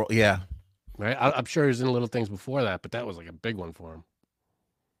big role. Yeah. Right. I'm sure he was in little things before that, but that was like a big one for him.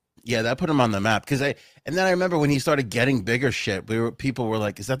 Yeah, that put him on the map. And then I remember when he started getting bigger shit, people were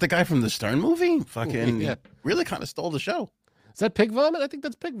like, "Is that the guy from the Stern movie?" Fucking Yeah. really kind of stole the show. Is that Pig Vomit? I think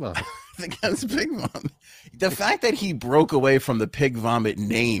that's Pig Vomit. I think that's Pig Vomit. The fact that he broke away from the Pig Vomit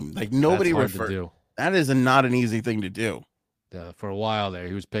name, like nobody That's hard to referred. do. That is not an easy thing to do. For a while there,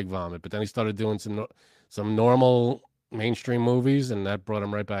 he was Pig Vomit, but then he started doing some normal mainstream movies, and that brought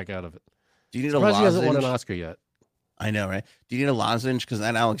him right back out of it. Do you need Surprised a he hasn't won an lozenge? Oscar yet. I know, right? Do you need a lozenge? Because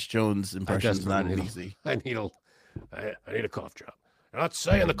that Alex Jones impression is not easy. I need a cough drop. I'm not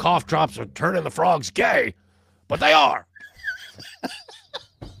saying the cough drops are turning the frogs gay, but they are.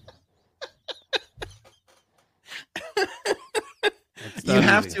 You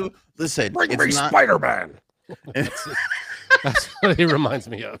have to listen. Bring it's me not- Spider-Man. That's what he reminds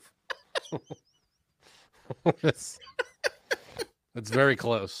me of. It's very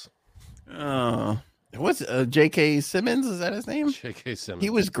close. Oh, what's J.K. Simmons? Is that his name? J.K. Simmons. He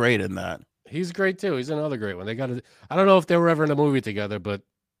was great in that. He's great too. He's another great one. I don't know if they were ever in a movie together, but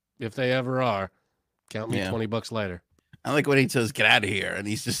if they ever are, count me $20 later. I like when he says, "Get out of here," and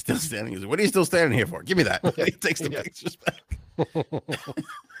he's just still standing. He's like, "What are you still standing here for? Give me that." He takes the pictures back.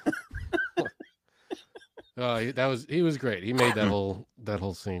 He was great. He made that whole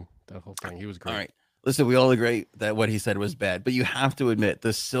scene, that whole thing. He was great. All right. Listen, we all agree that what he said was bad, but you have to admit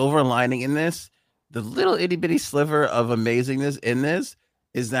the silver lining in this, the little itty bitty sliver of amazingness in this,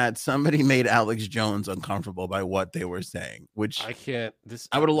 is that somebody made Alex Jones uncomfortable by what they were saying, which I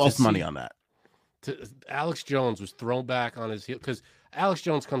would have lost money on that. Alex Jones was thrown back on his heel because Alex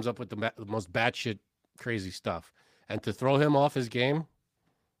Jones comes up with the most batshit crazy stuff, and to throw him off his game,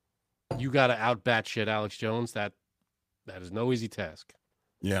 you got to out batshit Alex Jones. That is no easy task.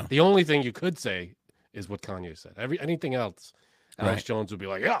 Yeah. The only thing you could say is what Kanye said. Anything else, Alex Right. Jones would be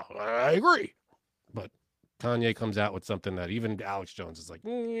like, "Yeah, I agree," but Kanye comes out with something that even Alex Jones is like,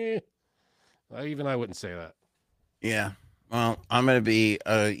 even I wouldn't say that. Yeah. Well, I'm gonna be,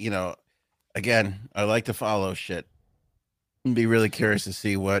 again, I like to follow shit. And be really curious to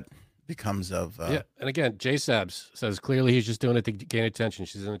see what becomes of. Yeah, and again, Jay Sabs says clearly he's just doing it to gain attention.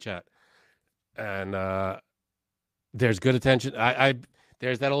 She's in the chat, and there's good attention.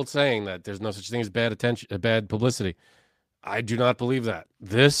 There's that old saying that there's no such thing as bad attention, bad publicity. I do not believe that.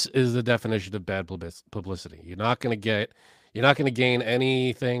 This is the definition of bad publicity. You're not going to gain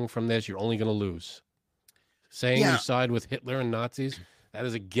anything from this. You're only going to lose. Saying you side with Hitler and Nazis, that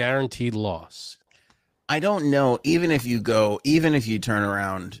is a guaranteed loss. I don't know. Even if you turn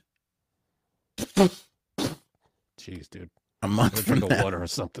around, jeez, dude, a month from drink now, water or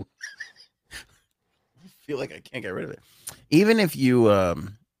something. I feel like I can't get rid of it. Even if you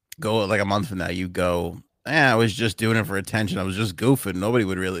go like a month from now, you go, I was just doing it for attention. I was just goofing. Nobody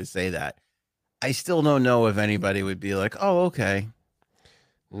would really say that. I still don't know if anybody would be like, oh, okay.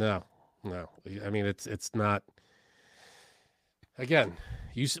 No. I mean, it's not. Again,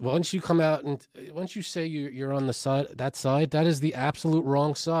 once you come out and once you say you're on the side, that is the absolute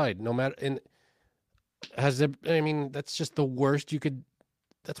wrong side. No matter that's just the worst you could.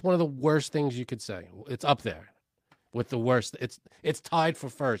 That's one of the worst things you could say. It's up there with the worst. It's tied for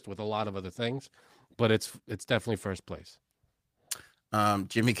first with a lot of other things, but it's definitely first place.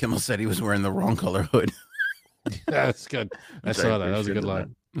 Jimmy Kimmel said he was wearing the wrong color hood. That's good. I saw that. That was a good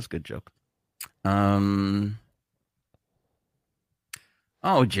line. That's a good joke.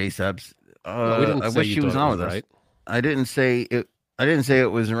 Oh, J Subs. I wish she was on with us. Right? I didn't say it. I didn't say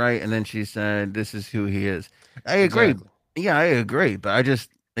it was right, and then she said, "This is who he is." I agree. Exactly. Yeah, I agree. But I just,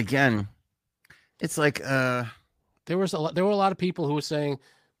 again, it's like, there were a lot of people who were saying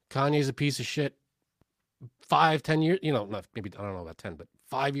Kanye's a piece of shit 5-10 years, not maybe, I don't know about 10, but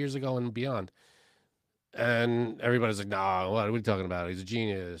 5 years ago and beyond. And everybody's like, nah, what are we talking about? He's a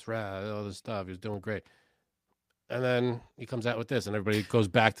genius, all this stuff. He was doing great. And then he comes out with this, and everybody goes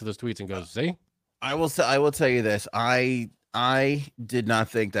back to those tweets and goes, see? I will tell you this. I did not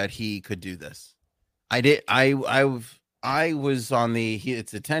think that he could do this. I was on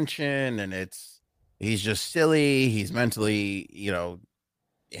it's attention and it's he's just silly. He's mentally,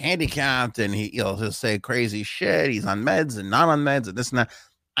 handicapped, and he'll say crazy shit. He's on meds and not on meds and this and that.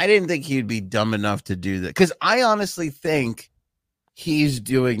 I didn't think he'd be dumb enough to do that, because I honestly think he's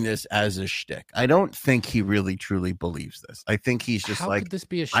doing this as a shtick. I don't think he really truly believes this. I think he's just How like, could this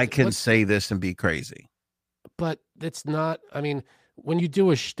be a I can what- say this and be crazy. But it's not. I mean, when you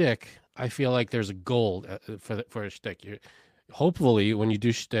do a shtick, I feel like there's a goal for a shtick. Hopefully, when you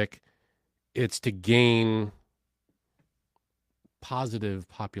do shtick, it's to gain positive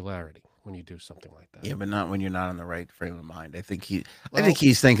popularity. When you do something like that, Yeah, but not when you're not in the right frame of mind. I think I Well- think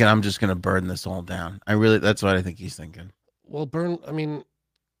he's thinking, I'm just going to burn this all down. That's what I think he's thinking. Well, burn. I mean,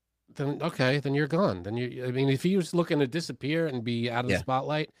 then okay, then you're gone. Then you. I mean, if he was looking to disappear and be out of Yeah. the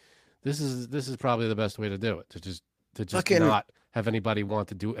spotlight, this is probably the best way to do it. To just Fucking- not have anybody want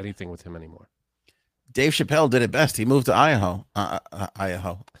to do anything with him anymore. Dave Chappelle did it best. He moved to Ohio.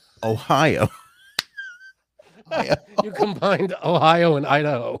 You combined Ohio and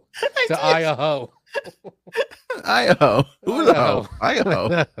Idaho to Idaho. Idaho. Who the hell?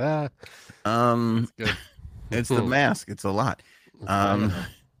 Idaho. Idaho. Good. It's the mask. It's a lot.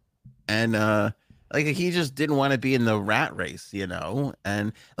 And like he just didn't want to be in the rat race,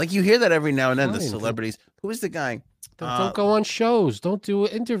 and like you hear that every now and then. The Fine. celebrities. Who is the guy? Don't go on shows. Don't do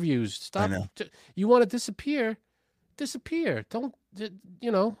interviews. Stop. know. You want to disappear? Disappear. Don't.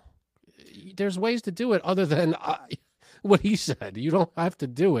 There's ways to do it other than what he said. You don't have to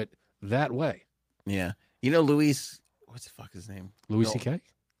do it that way. Yeah, Luis. What's the fuck his name? Louis No. C.K.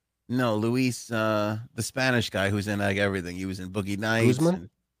 No, Luis, the Spanish guy who's in like everything. He was in Boogie Nights. Guzman?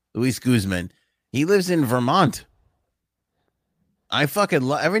 Luis Guzman. He lives in Vermont. I fucking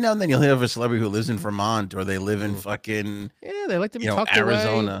love. Every now and then you'll hear of a celebrity who lives in Vermont, or they live in fucking Yeah, they like to be tucked away.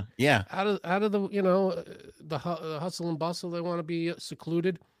 Arizona. Yeah, Out of the the hustle and bustle. They want to be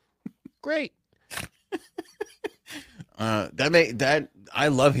secluded. Great. that I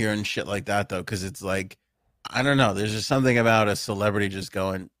love hearing shit like that though, because it's like, I don't know. There's just something about a celebrity just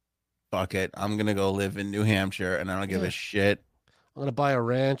going, fuck it, I'm gonna go live in New Hampshire and I don't give Yeah. a shit. I'm gonna buy a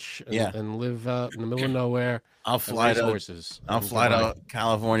ranch and, Yeah. and live out in the middle of nowhere. I'll and fly raise to horses. I'll and fly goodbye. to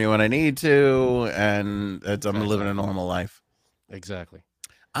California when I need to, and I'm living a normal life. Exactly.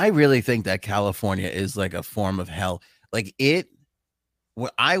 I really think that California is like a form of hell. Like when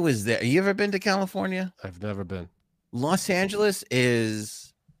I was there. You ever been to California? I've never been. Los Angeles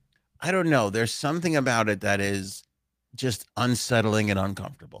is, I don't know. There's something about it that is just unsettling and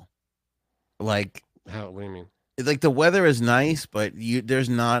uncomfortable. Like What do you mean? the weather is nice, but there's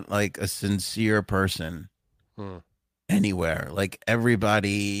not like a sincere person anywhere. Like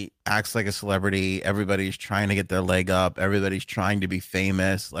everybody acts like a celebrity. Everybody's trying to get their leg up. Everybody's trying to be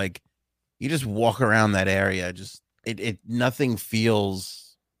famous. Like you just walk around that area, just nothing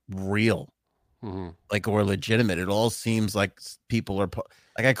feels real. Like, or legitimate. It all seems like people are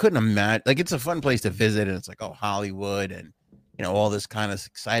like, I couldn't imagine, like, it's a fun place to visit, and it's like, oh, Hollywood and all this kind of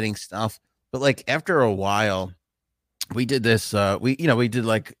exciting stuff. But like after a while, we did this we did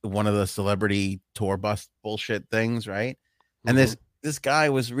like one of the celebrity tour bus bullshit things, right? And this guy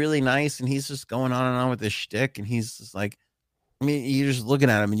was really nice, and he's just going on and on with this shtick, and he's just like, I mean, you're just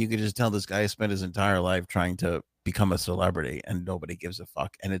looking at him and you could just tell this guy spent his entire life trying to become a celebrity, and nobody gives a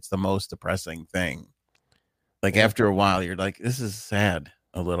fuck. And it's the most depressing thing. Like after a while, you're like, this is sad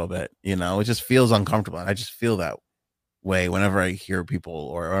a little bit, it just feels uncomfortable. And I just feel that way whenever I hear people,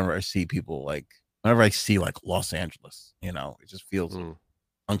 or whenever I see people, like whenever I see like Los Angeles, it just feels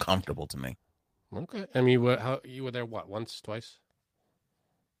uncomfortable to me. Okay. I mean, you were there what, once, twice?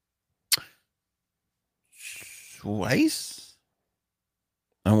 Twice?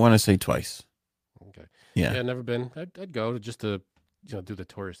 I want to say twice. Okay. Yeah. Never been. I'd go just to do the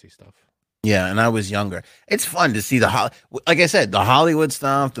touristy stuff. Yeah, and I was younger. It's fun to see like I said, the Hollywood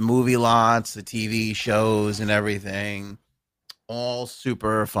stuff, the movie lots, the TV shows, and everything. All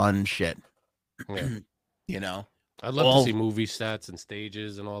super fun shit. Yeah. I'd love to see movie sets and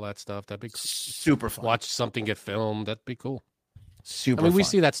stages and all that stuff. That'd be super fun. Watch something get filmed. That'd be cool. Super. I mean, we fun.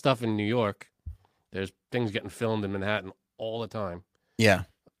 see that stuff in New York. There's things getting filmed in Manhattan all the time. Yeah.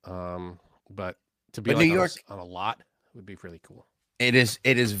 But to be But like New York on a lot would be really cool. It is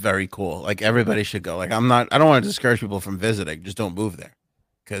very cool. Like everybody should go. Like I don't want to discourage people from visiting. Just don't move there.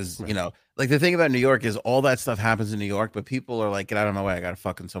 Because, like the thing about New York is all that stuff happens in New York, but people are like, get out of my way. I got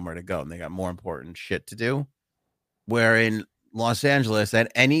fucking somewhere to go. And they got more important shit to do. Where in Los Angeles,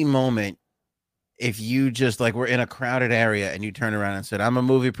 at any moment, if you just like we're in a crowded area and you turn around and said, I'm a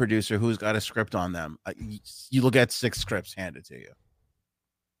movie producer who's got a script on them, you will get 6 scripts handed to you.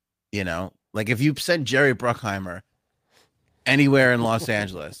 Like if you said Jerry Bruckheimer, anywhere in Los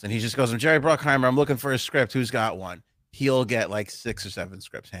Angeles, and he just goes, "I'm Jerry Bruckheimer. I'm looking for a script. Who's got one?" He'll get like 6 or 7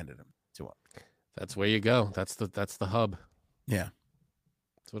 scripts handed to him. That's where you go. That's the hub. Yeah,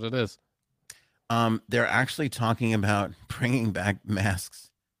 that's what it is. They're actually talking about bringing back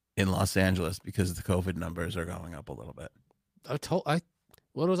masks in Los Angeles because the COVID numbers are going up a little bit.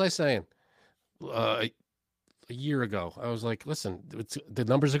 What was I saying? A year ago, I was like, listen, the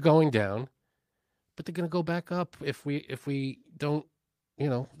numbers are going down, but they're going to go back up if we don't,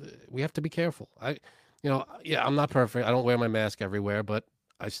 we have to be careful. I'm not perfect. I don't wear my mask everywhere, but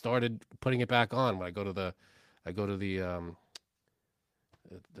I started putting it back on when I go to the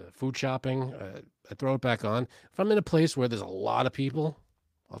food shopping. I throw it back on. If I'm in a place where there's a lot of people,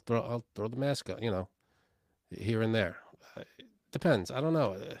 I'll throw the mask on, here and there. Depends. I don't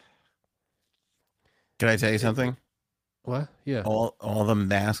know. Can I tell you something? What? Yeah. All the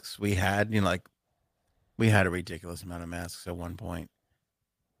masks we had, we had a ridiculous amount of masks at one point.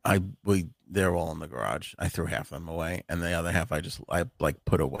 They're all in the garage. I threw half of them away, and the other half I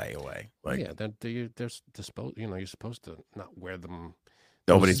put away. Like, yeah, they're supposed. You're supposed to not wear them.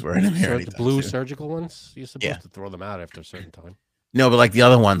 Nobody's wearing them here. The blue surgical ones. You're supposed to throw them out after a certain time. No, but like the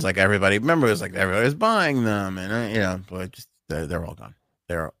other ones, like everybody remember, it was like everybody was buying them, and but just they're all gone.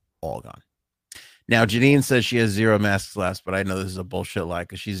 They're all gone. Now Janine says she has 0 masks left, but I know this is a bullshit lie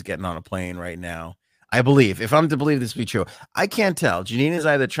because she's getting on a plane right now. I believe, if I'm to believe this to be true, I can't tell. Janine is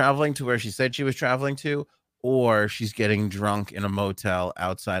either traveling to where she said she was traveling to, or she's getting drunk in a motel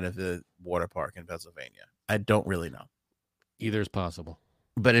outside of the water park in Pennsylvania. I don't really know. Either is possible.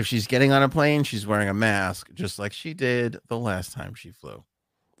 But if she's getting on a plane, she's wearing a mask, just like she did the last time she flew.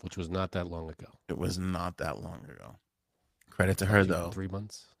 Which was not that long ago. It was not that long ago. Credit to her, though. 3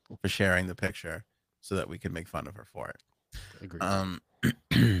 months. For sharing the picture so that we could make fun of her for it. Agreed.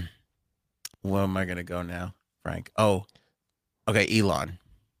 Where am I going to go now, Frank? Oh, okay, Elon.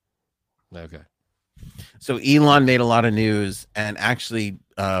 Okay. So Elon made a lot of news, and actually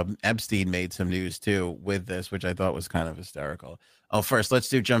Epstein made some news too with this, which I thought was kind of hysterical. Oh, first, let's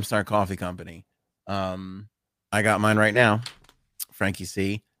do Jumpstart Coffee Company. I got mine right now, Frankie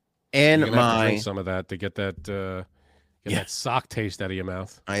C. And have to drink some of that to get that that sock taste out of your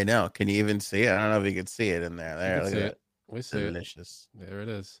mouth. I know. Can you even see it? I don't know if you can see it in there. There, look at it. We see delicious. It. There it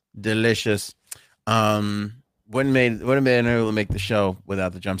is. Delicious. Wouldn't have been able to make the show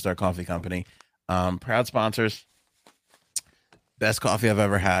without the Jumpstart Coffee Company. Proud sponsors. Best coffee I've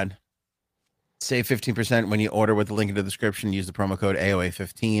ever had. Save 15% when you order with the link in the description. Use the promo code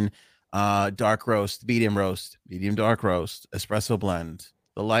AOA15. Dark roast, medium dark roast, espresso blend,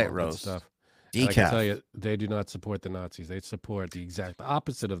 the light roast, stuff. decaf. I can tell you, they do not support the Nazis. They support the exact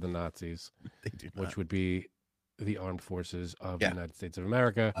opposite of the Nazis, which would be the armed forces of the United States of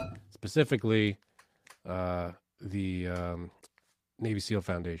America, specifically the Navy SEAL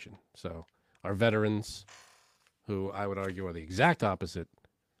Foundation. So our veterans, who I would argue are the exact opposite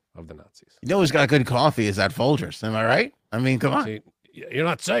of the Nazis. You know who's got good coffee is that Folgers. Am I right? I mean, come on. See, you're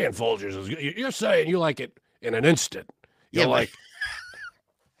not saying Folgers is good. You're saying you like it in an instant. You're like...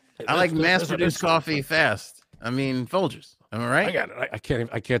 I like mass-produced coffee fast. I mean, Folgers. Am I right? I got it.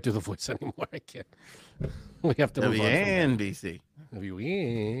 I can't do the voice anymore. I can't. We have to move on. WNBC.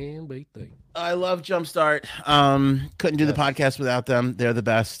 WNBC. I love Jumpstart. Couldn't do the podcast without them. They're the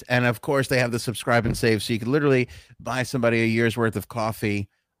best. And of course, they have the subscribe and save. So you could literally buy somebody a year's worth of coffee,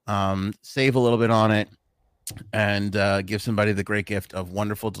 save a little bit on it, and give somebody the great gift of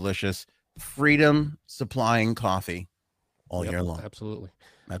wonderful, delicious, freedom supplying coffee all year long. Absolutely.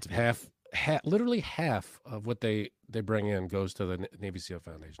 That's literally half of what they bring in goes to the Navy SEAL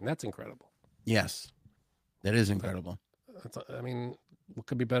Foundation. That's incredible. Yes, that is incredible. I mean, what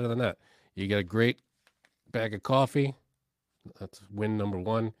could be better than that? You get a great bag of coffee. That's win number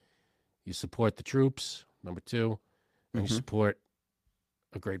one. You support the troops, number two, and you support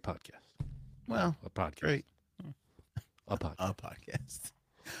a great podcast. Well, a podcast. Great. A podcast. A podcast.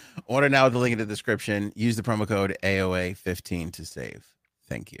 Order now with the link in the description. Use the promo code AOA15 to save.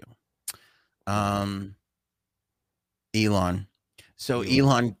 Thank you. Elon. So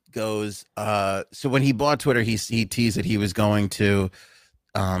Elon goes, so when he bought Twitter, he teased that he was going to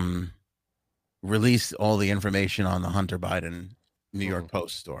release all the information on the Hunter Biden New York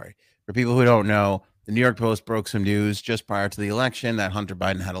Post story. For people who don't know, the New York Post broke some news just prior to the election that Hunter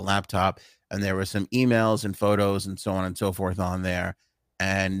Biden had a laptop, and there were some emails and photos and so on and so forth on there.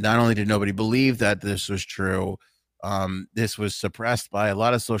 And not only did nobody believe that this was true, this was suppressed by a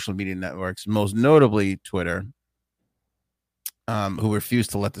lot of social media networks, most notably Twitter, who refused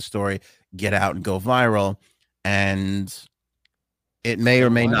to let the story get out and go viral. And it may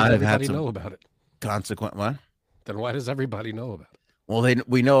or may not have had some know about it. consequent. What? then why does everybody know about it? Well,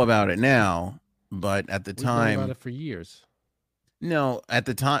 we know about it now, but at the We've known about time, it for years. no, at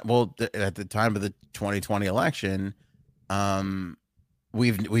the time, well, at the time of the 2020 election,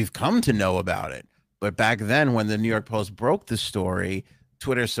 we've come to know about it. But back then, when the New York Post broke the story,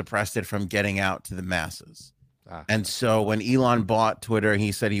 Twitter suppressed it from getting out to the masses. And so when Elon bought Twitter,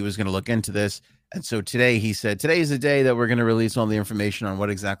 he said he was going to look into this. And so today he said, today's the day that we're going to release all the information on what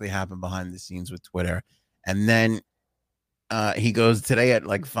exactly happened behind the scenes with Twitter. And then he goes today at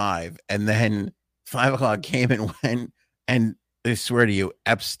like 5. And then 5 o'clock came and went. And I swear to you,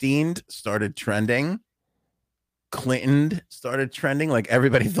 Epstein started trending. Clinton started trending. Like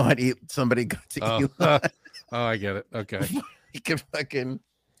everybody thought somebody got to Elon. Oh, I get it. Okay. He could fucking,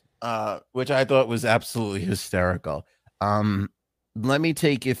 which I thought was absolutely hysterical. Let me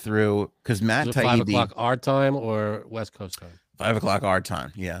take you through, because Matt Is it Taibbi, 5 o'clock our time or West Coast time? 5 o'clock our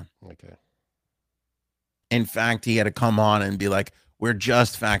time. Yeah. Okay. In fact, he had to come on and be like, we're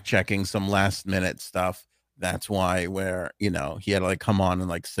just fact checking some last minute stuff. That's why he had to like come on and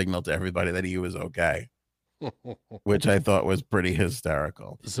like signal to everybody that he was okay, which I thought was pretty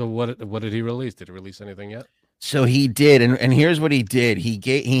hysterical. So what did he release? Did he release anything yet? So he did, and here's what he did.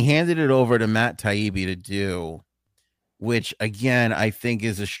 He handed it over to Matt Taibbi to do, which again I think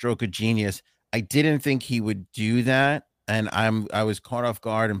is a stroke of genius. I didn't think he would do that, and I was caught off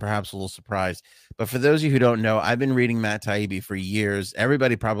guard and perhaps a little surprised. But for those of you who don't know, I've been reading Matt Taibbi for years.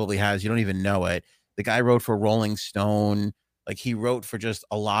 Everybody probably has. You don't even know it. The guy wrote for Rolling Stone. Like he wrote for just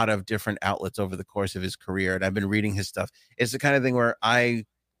a lot of different outlets over the course of his career, and I've been reading his stuff. It's the kind of thing where I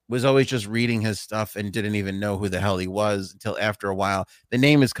was always just reading his stuff and didn't even know who the hell he was until after a while. The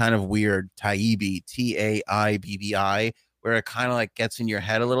name is kind of weird, Taibbi, Taibbi, where it kind of like gets in your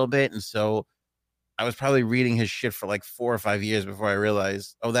head a little bit. And so I was probably reading his shit for like 4 or 5 years before I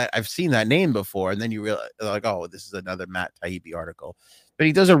realized, that I've seen that name before. And then you realize like, oh, this is another Matt Taibbi article. But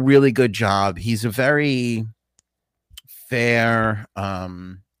he does a really good job. He's a very fair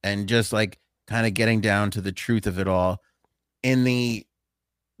and just like kind of getting down to the truth of it all. In the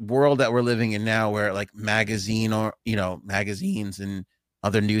world that we're living in now, where like magazines and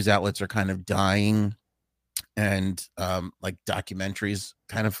other news outlets are kind of dying, and like documentaries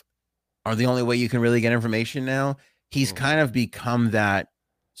kind of are the only way you can really get information now. He's kind of become that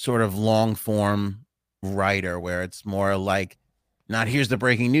sort of long form writer where it's more like, not here's the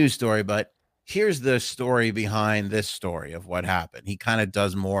breaking news story, but here's the story behind this story of what happened. He kind of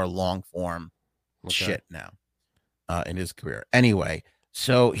does more long form shit now in his career. Anyway,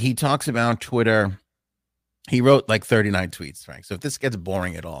 so he talks about Twitter. He wrote like 39 tweets, Frank. So if this gets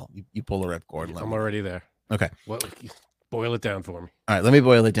boring at all, you pull a ripcord. I'm already there. Okay. Boil it down for me. All right, let me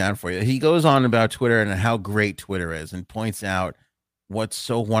boil it down for you. He goes on about Twitter and how great Twitter is and points out what's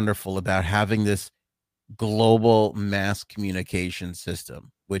so wonderful about having this global mass communication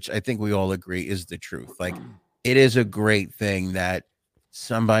system, which I think we all agree is the truth. Like, it is a great thing that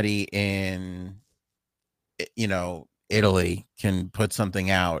somebody in, Italy can put something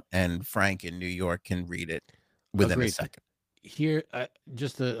out and Frank in New York can read it within a second. Here,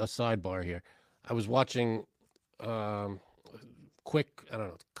 just a sidebar here. I was watching quick, I don't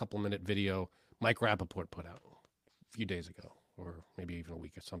know, couple-minute video Mike Rappaport put out a few days ago, or maybe even a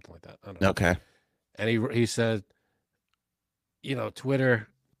week or something like that. I don't know. Okay. And he said, Twitter,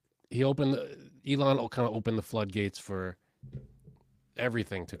 Elon kind of opened the floodgates for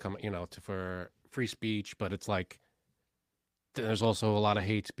everything to come, for free speech, but it's like there's also a lot of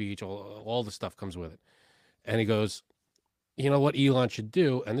hate speech, all the stuff comes with it. And he goes, you know what Elon should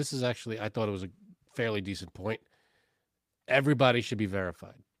do, and this is actually, I thought it was a fairly decent point, everybody should be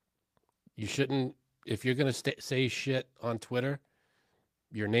verified. You shouldn't, if you're going to say shit on Twitter,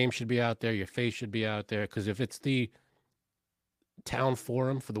 your name should be out there, your face should be out there, because if it's the town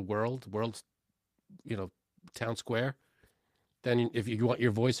forum for the world's, town square, then if you want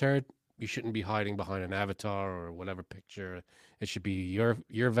your voice heard, you shouldn't be hiding behind an avatar or whatever picture. It should be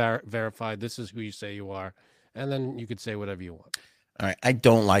you're verified. This is who you say you are, and then you could say whatever you want. All right, I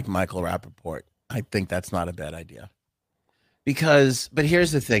don't like Michael Rappaport. I think that's not a bad idea. But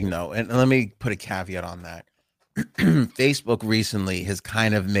here's the thing, though, and let me put a caveat on that. Facebook recently has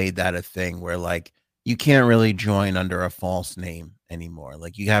kind of made that a thing where, like, you can't really join under a false name anymore.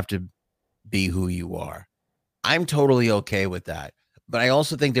 Like, you have to be who you are. I'm totally okay with that. But I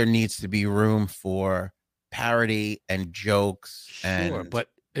also think there needs to be room for parody and jokes. Sure, but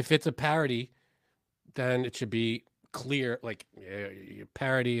if it's a parody, then it should be clear, like you're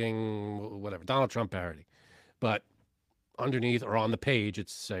parodying whatever, Donald Trump parody. But underneath or on the page,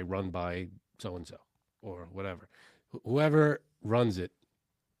 it's say run by so-and-so or whatever. Whoever runs it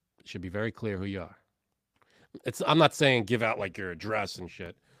should be very clear who you are. I'm not saying give out like your address and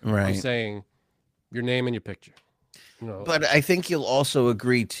shit. I'm Right. saying your name and your picture. You know, But I think you'll also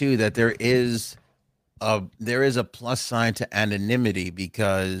agree too that there is a plus side to anonymity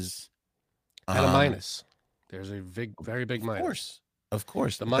because and a minus. There's a very big minus. Of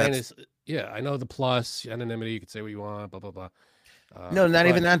course. The but that's- minus, yeah, I know the plus, anonymity, you can say what you want, blah, blah, blah. No, not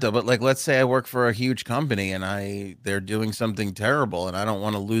even but- that though. But like, let's say I work for a huge company and they're doing something terrible, and I don't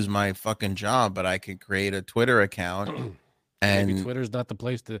want to lose my fucking job, but I can create a Twitter account, Maybe and Twitter's not the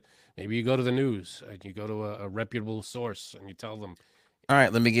place to. Maybe you go to the news and you go to a reputable source and you tell them. all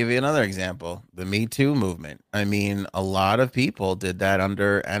right, let me give you another example: the Me Too movement. I mean, a lot of people did that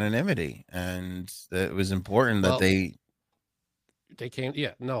under anonymity, and it was important that Well, they. They came,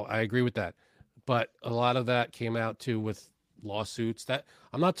 yeah, no, I agree with that, but a lot of that came out too with lawsuits. That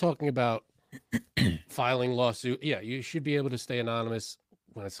I'm not talking about filing lawsuit. Yeah, you should be able to stay anonymous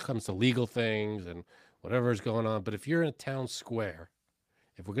when it comes to legal things and whatever is going on. But if you're in a town square,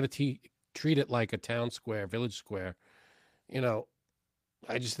 if we're going to treat it like a town square, village square, you know,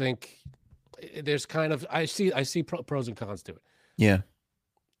 I just think there's kind of I see pros and cons to it. Yeah.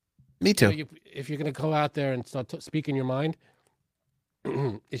 Me You know, too. if you're going to go out there and start speaking your mind,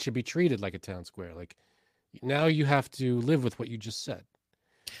 it should be treated like a town square. Like now you have to live with what you just said.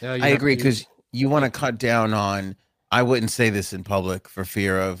 Now you I have agree to- because you want to cut down on. I wouldn't say this in public for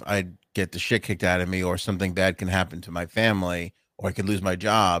fear of I'd get the shit kicked out of me, or something bad can happen to my family, or I could lose my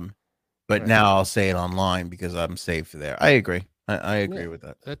job. But Right. now I'll say it online because I'm safe there. I agree. I agree Yeah. with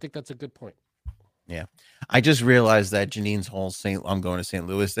that. I think that's a good point. I just realized that Janine's whole I'm going to St.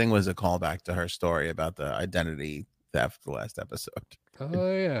 Louis thing was a callback to her story about the identity theft the last episode.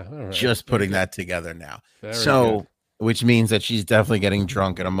 Oh yeah, all right. Just Very putting good. that together now. Very So, good. which means that she's definitely getting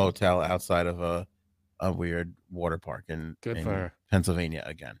drunk at a motel outside of a weird water park in Good in for her. Pennsylvania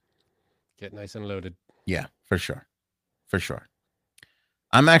again. Get nice and loaded. Yeah, for sure. For sure.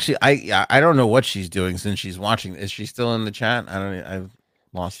 I'm actually I don't know what she's doing since she's watching. Is she still in the chat? I've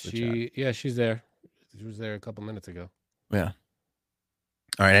lost the chat. Yeah, she's there. She was there a couple minutes ago. Yeah.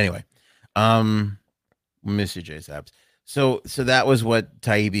 All right, anyway. Miss you, J Sabs. So that was what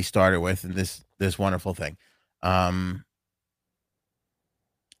Taibbi started with, and this wonderful thing.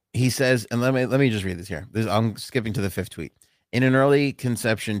 He says, and let me just read this here. I'm skipping to the fifth tweet. In an early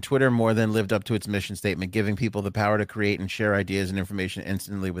conception, Twitter more than lived up to its mission statement, giving people the power to create and share ideas and information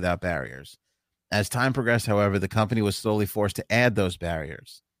instantly without barriers. As time progressed, however, the company was slowly forced to add those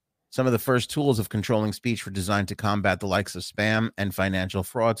barriers. Some of the first tools of controlling speech were designed to combat the likes of spam and financial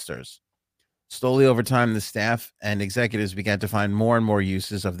fraudsters. Slowly over time, the staff and executives began to find more and more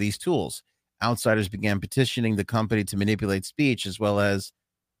uses of these tools. Outsiders began petitioning the company to manipulate speech as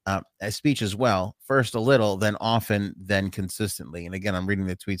speech as well. First a little, then often, then consistently. And again, I'm reading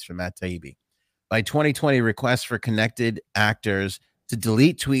the tweets from Matt Taibbi. By 2020, requests for connected actors to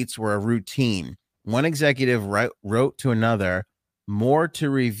delete tweets were a routine. One executive wrote to another, more to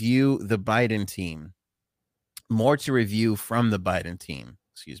review the Biden team. More to review from the Biden team.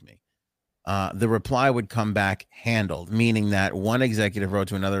 Excuse me. The reply would come back handled, meaning that one executive wrote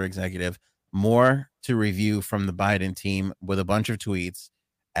to another executive, more to review from the Biden team with a bunch of tweets.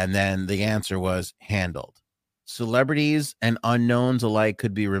 And then the answer was handled. Celebrities and unknowns alike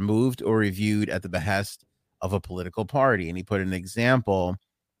could be removed or reviewed at the behest of a political party. And he put an example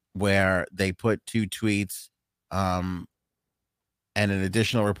where they put two tweets and an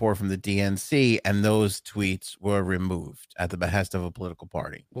additional report from the DNC, and those tweets were removed at the behest of a political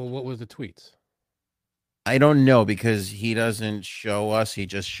party. Well, what was the tweets? I don't know because he doesn't show us. He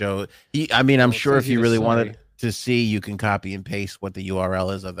just showed. I'm Well, sure it's if you easy to really wanted say. to see, you can copy and paste what the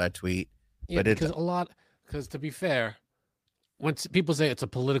URL is of that tweet. Yeah, But it- because to be fair, when people say it's a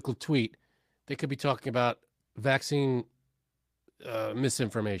political tweet, they could be talking about vaccine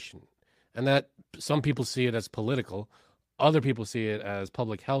misinformation, and that some people see it as political, other people see it as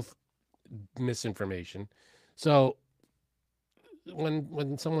public health misinformation. So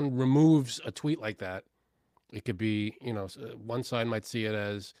when someone removes a tweet like that, it could be, one side might see it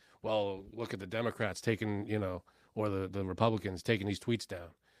as, well, look at the Democrats taking, or the Republicans taking these tweets down.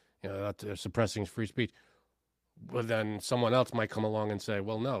 They're suppressing free speech. But then someone else might come along and say,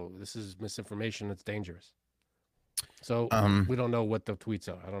 well, no, this is misinformation. It's dangerous. So we don't know what the tweets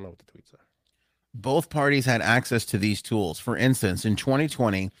are. I don't know what the tweets are. Both parties had access to these tools. For instance, in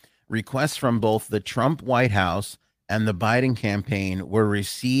 2020, requests from both the Trump White House and the Biden campaign were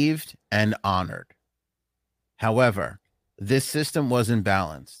received and honored. However, this system wasn't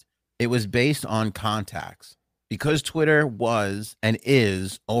balanced. It was based on contacts. Because Twitter was and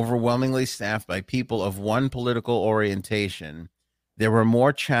is overwhelmingly staffed by people of one political orientation, there were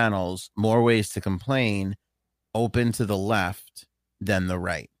more channels, more ways to complain, open to the left than the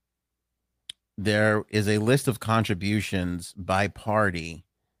right. There is a list of contributions by party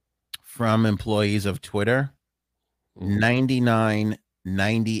from employees of Twitter. 99,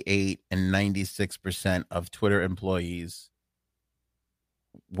 98, and 96% of Twitter employees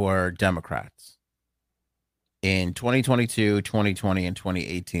were Democrats in 2022, 2020, and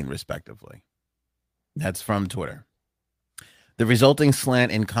 2018, respectively. That's from Twitter. The resulting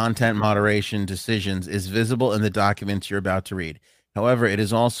slant in content moderation decisions is visible in the documents you're about to read. However, it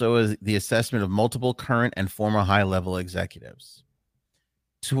is also the assessment of multiple current and former high-level executives.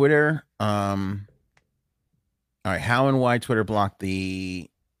 Twitter, all right, how and why Twitter blocked the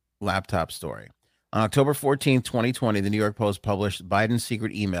laptop story. On October 14th, 2020, the New York Post published Biden's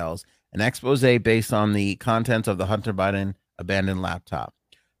secret emails, an expose based on the contents of the Hunter Biden abandoned laptop.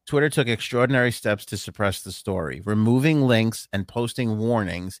 Twitter took extraordinary steps to suppress the story, removing links and posting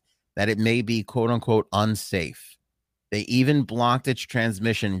warnings that it may be quote-unquote unsafe. They even blocked its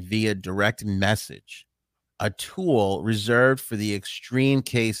transmission via direct message, a tool reserved for the extreme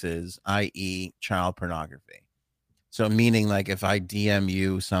cases, i.e. child pornography. So meaning like if I DM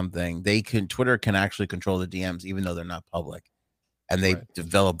you something, Twitter can actually control the DMs even though they're not public. And they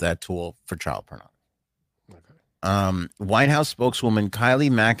developed that tool for child pornography. Okay. White House spokeswoman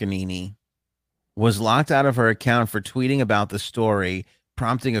Kylie McEnany was locked out of her account for tweeting about the story,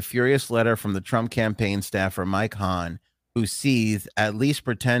 prompting a furious letter from the Trump campaign staffer Mike Hahn, who seethed, "At least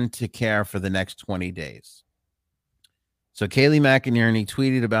pretend to care for the next 20 days." So Kayleigh McEnany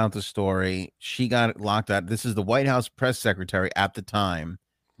tweeted about the story. She got locked out. This is the White House press secretary at the time,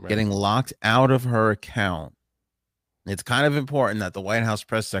 getting locked out of her account. It's kind of important that the White House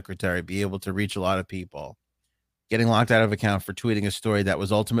press secretary be able to reach a lot of people. Getting locked out of account for tweeting a story that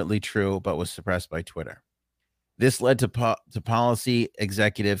was ultimately true but was suppressed by Twitter. This led to policy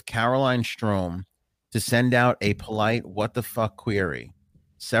executive Caroline Strom to send out a polite "what the fuck" query.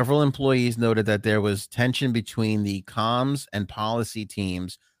 Several employees noted that there was tension between the comms and policy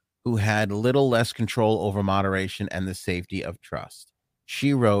teams who had little less control over moderation and the safety of trust.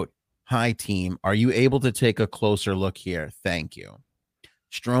 She wrote, "Hi, team. Are you able to take a closer look here? Thank you."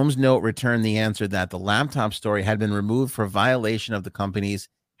 Strom's note returned the answer that the laptop story had been removed for violation of the company's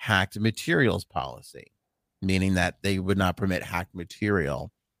hacked materials policy, meaning that they would not permit hacked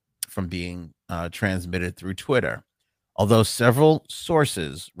material from being transmitted through Twitter. Although several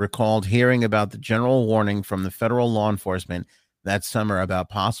sources recalled hearing about the general warning from the federal law enforcement that summer about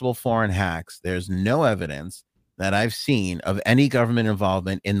possible foreign hacks, there's no evidence that I've seen of any government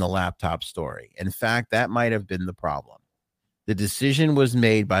involvement in the laptop story. In fact, that might have been the problem. The decision was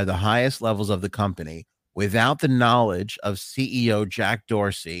made by the highest levels of the company without the knowledge of CEO Jack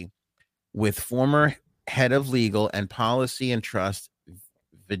Dorsey, with former head of legal and policy and trust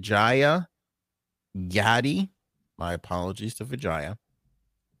Vijaya Gadde, my apologies to Vijaya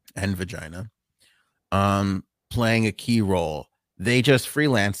and Vagina, playing a key role. They just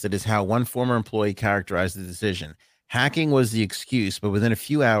freelanced it, is how one former employee characterized the decision. Hacking was the excuse, but within a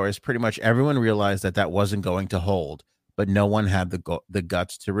few hours, pretty much everyone realized that that wasn't going to hold, but no one had the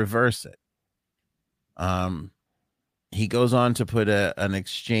guts to reverse it. He goes on to put an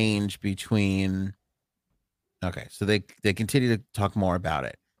exchange between. Okay, so they continue to talk more about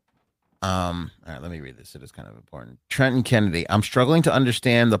it. All right, let me read this. It is kind of important. Trenton Kennedy, "I'm struggling to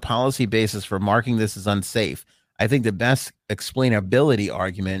understand the policy basis for marking this as unsafe. I think the best explainability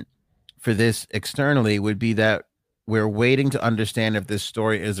argument for this externally would be that we're waiting to understand if this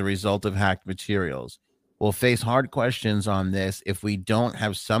story is a result of hacked materials. We'll face hard questions on this if we don't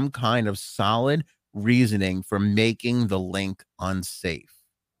have some kind of solid reasoning for making the link unsafe."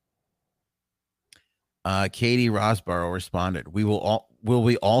 Katie Rosborough responded, will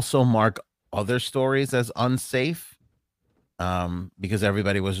we also mark other stories as unsafe? Because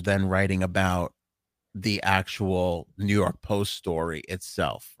everybody was then writing about the actual New York Post story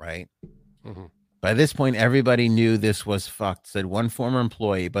itself, right? Mm-hmm. By this point, everybody knew this was fucked, said one former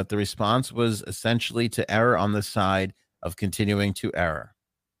employee, but the response was essentially to err on the side of continuing to err.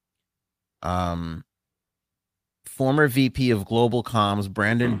 Former VP of Global Comms,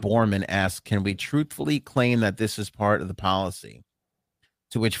 Brandon Borman, asked, "Can we truthfully claim that this is part of the policy?"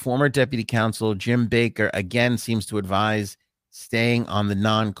 To which former Deputy Counsel Jim Baker again seems to advise staying on the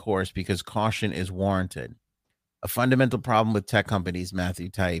non-course because caution is warranted. A fundamental problem with tech companies, Matthew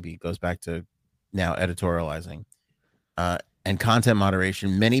Taibbi goes back to now editorializing, and content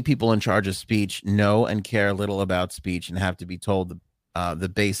moderation. Many people in charge of speech know and care little about speech and have to be told the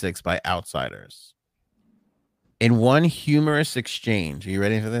basics by outsiders. In one humorous exchange, are you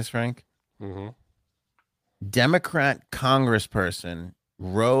ready for this, Frank? Mm-hmm. Democrat Congressperson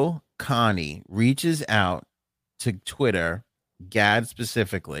Ro Khanna reaches out to Twitter, Gad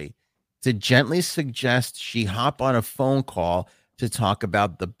specifically, to gently suggest she hop on a phone call to talk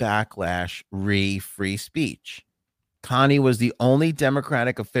about the backlash re free speech. Connie was the only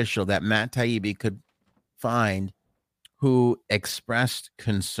Democratic official that Matt Taibbi could find who expressed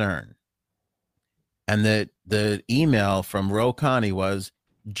concern. And the email from Ro Connie was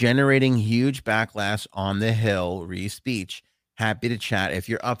generating huge backlash on the Hill re speech. Happy to chat if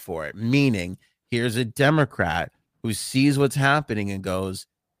you're up for it. Meaning, here's a Democrat who sees what's happening and goes,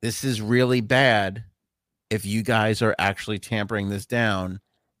 this is really bad. If you guys are actually tampering this down,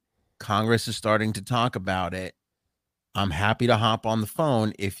 Congress is starting to talk about it. I'm happy to hop on the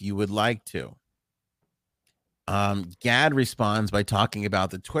phone if you would like to. Gad responds by talking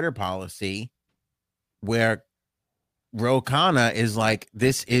about the Twitter policy where Ro Khanna is like,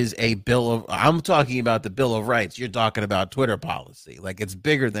 this is a bill of, I'm talking about the Bill of Rights. You're talking about Twitter policy. Like, it's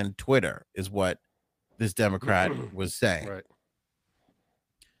bigger than Twitter is what this Democrat was saying.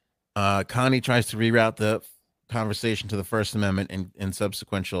 Right. Connie tries to reroute the conversation to the First Amendment in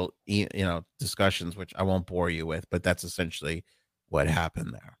subsequent discussions, which I won't bore you with, but that's essentially what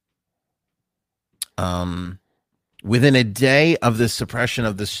happened there. Within a day of the suppression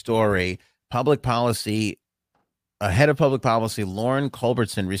of the story, head of public policy, Lauren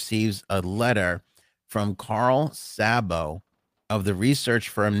Culbertson, receives a letter from Carl Sabo of the research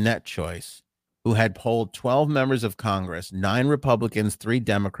firm NetChoice, who had polled 12 members of Congress, 9 Republicans, 3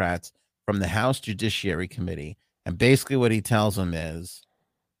 Democrats from the House Judiciary Committee. And basically what he tells them is,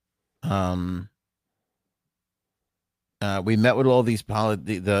 we met with all these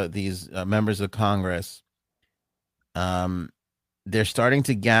members of Congress. They're starting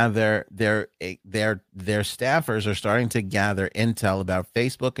to gather their staffers are starting to gather intel about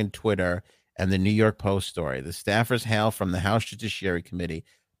Facebook and Twitter and the New York Post story. The staffers hail from the House Judiciary Committee,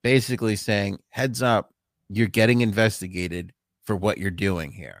 basically saying, heads up, you're getting investigated for what you're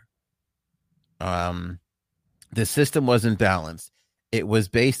doing here. The system wasn't balanced. It was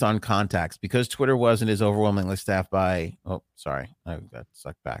based on contacts because Twitter wasn't as overwhelmingly staffed by, oh, sorry, I got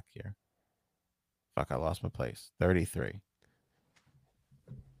sucked back here. Fuck, I lost my place. 33.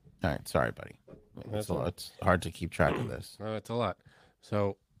 All right, sorry, buddy. It's hard to keep track of this. No, it's a lot.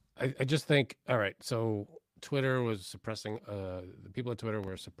 So I just think, all right, so Twitter was suppressing, the people at Twitter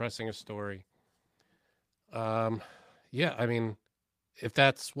were suppressing a story. Yeah, I mean, if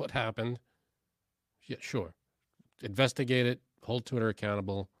that's what happened, yeah, sure. Investigate it, hold Twitter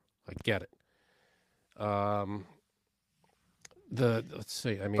accountable. I get it. Let's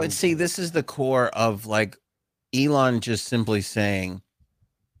see, I mean. But see, this is the core of like Elon just simply saying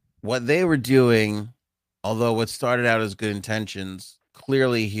what they were doing, although what started out as good intentions,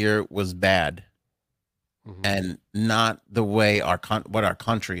 clearly here was bad. Mm-hmm. And not the way what our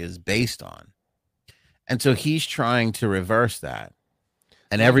country is based on. And so he's trying to reverse that.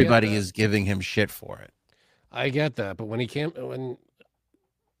 And everybody is giving him shit for it. I get that, but when the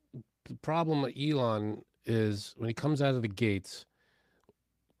problem with Elon is when he comes out of the gates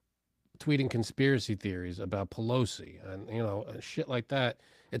tweeting conspiracy theories about Pelosi and shit like that,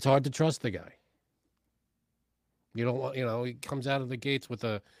 it's hard to trust the guy. You don't want, he comes out of the gates with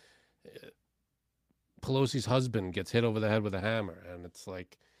Pelosi's husband gets hit over the head with a hammer, and it's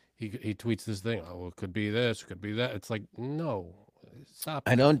like he tweets this thing, oh, well, it could be this, it could be that. It's like, no. Stop.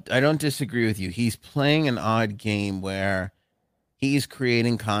 I don't disagree with you. He's playing an odd game where he's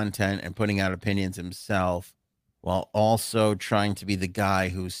creating content and putting out opinions himself while also trying to be the guy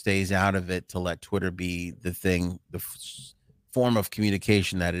who stays out of it to let Twitter be the thing, the form of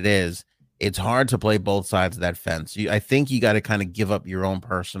communication that it is. It's hard to play both sides of that fence. I think you got to kind of give up your own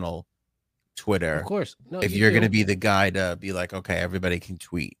personal Twitter. Of course. No, if you're going to be the guy to be like, okay, everybody can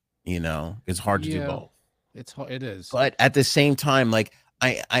tweet, it's hard to do both. It is. But at the same time, like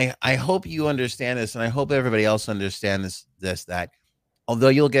I hope you understand this, and I hope everybody else understands that although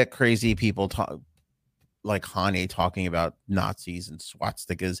you'll get crazy people like Hani talking about Nazis and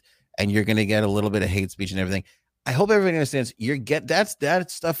swastikas, and you're gonna get a little bit of hate speech and everything. I hope everybody understands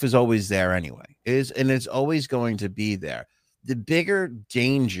that stuff is always there anyway. It's always going to be there. The bigger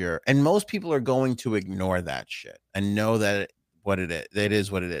danger, and most people are going to ignore that shit and know that it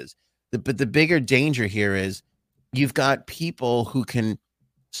is what it is. But the bigger danger here is you've got people who can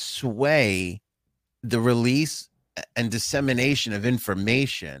sway the release and dissemination of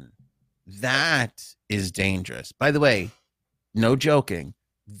information. That is dangerous. By the way, no joking,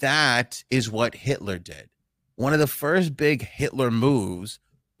 that is what Hitler did. One of the first big Hitler moves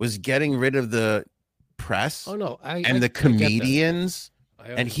was getting rid of the press and the comedians.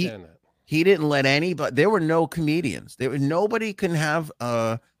 And he didn't let anybody. There were no comedians. Nobody can have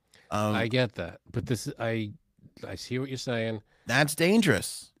I get that, but I see what you're saying. That's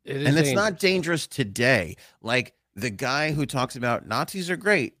dangerous. It is and it's not dangerous today. Like the guy who talks about Nazis are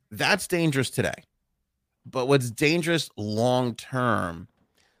great, that's dangerous today. But what's dangerous long term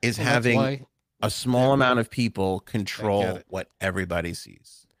is having a small amount of people control what everybody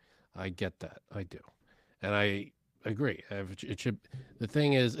sees. I get that. I do. And I agree. It should. The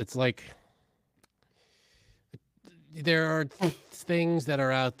thing is, it's like there are things that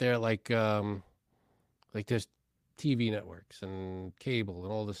are out there like there's TV networks and cable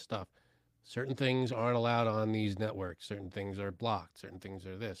and all this stuff. Certain things aren't allowed on these networks. Certain things are blocked. Certain things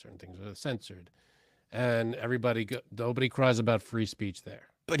are this. Certain things are censored. And nobody cries about free speech there.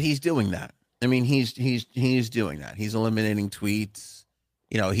 But he's doing that. I mean, he's doing that. He's eliminating tweets.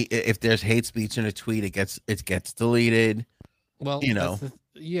 You know, if there's hate speech in a tweet, it gets deleted. Well,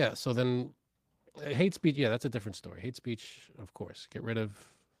 yeah. So then, hate speech, yeah, that's a different story. Hate speech, of course, get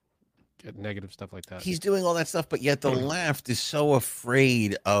negative stuff like that. He's doing all that stuff, but yet the left is so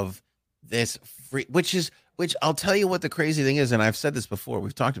afraid of this free, which I'll tell you what the crazy thing is, and I've said this before.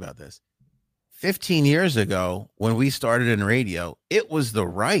 We've talked about this. 15 years ago, when we started in radio, it was the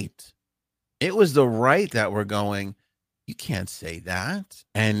right. It was the right that were going, you can't say that.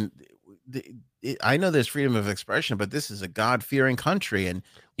 And I know there's freedom of expression, but this is a God-fearing country, and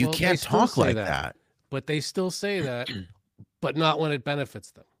you can't talk like that. But they still say that, but not when it benefits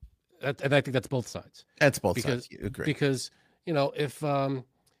them. And I think that's both sides. That's both sides. You agree. Because, you know, if you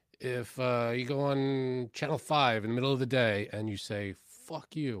go on Channel 5 in the middle of the day and you say,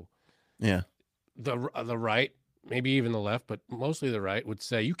 fuck you. Yeah. The right, maybe even the left, but mostly the right would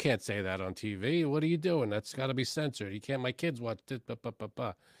say, you can't say that on TV. What are you doing? That's got to be censored. You can't, my kids watch it.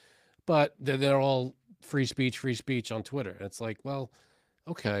 But they're all free speech on Twitter. And it's like, well,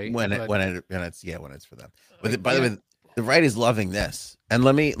 okay. When it's for them. But by the way, the right is loving this. And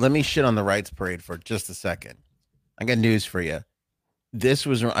let me shit on the rights parade for just a second. I got news for you. This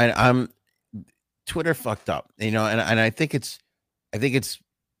was I'm Twitter fucked up, you know, and I think it's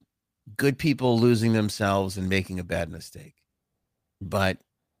good people losing themselves and making a bad mistake. But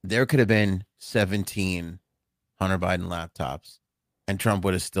there could have been 17 Hunter Biden laptops and Trump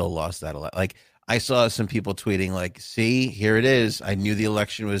would have still lost that. Like I saw some people tweeting like, see, here it is. I knew the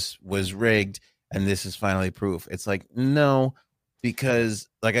election was rigged and this is finally proof. It's like, no, because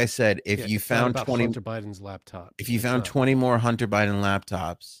like I said, if you found 20 Hunter Biden's laptop, if you found 20 more Hunter Biden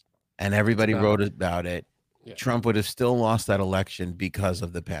laptops and everybody wrote about it, Trump would have still lost that election because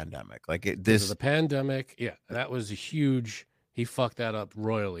of the pandemic. Like the pandemic, that was a huge. He fucked that up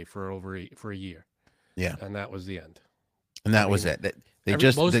royally for a year. Yeah, and that was the end. And that was it.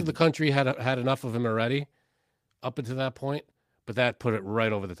 Most of the country had enough of him already, up until that point. But that put it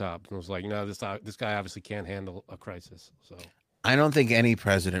right over the top. And it was like, no, this guy obviously can't handle a crisis. So I don't think any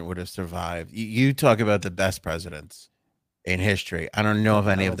president would have survived. You talk about the best presidents in history. I don't know if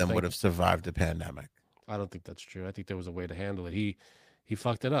any of them would have survived a pandemic. I don't think that's true. I think there was a way to handle it. He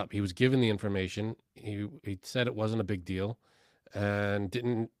fucked it up. He was given the information. He said it wasn't a big deal, and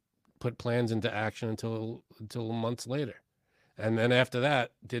didn't put plans into action until months later, and then after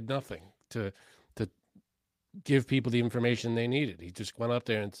that did nothing to give people the information they needed. He just went up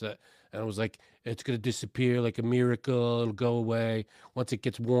there and said, and it was like, it's going to disappear like a miracle. It'll go away once it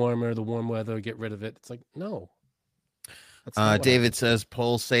gets warmer. The warm weather, get rid of it. It's like, no. David says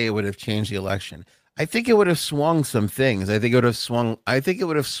polls say it would have changed the election. I think it would have swung some things. I think it would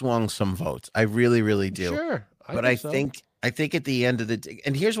have swung some votes. I really, really do. Sure. I think at the end of the day,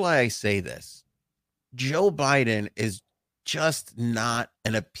 and here's why I say this. Joe Biden is just not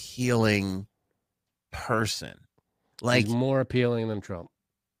an appealing person. Like, he's more appealing than Trump.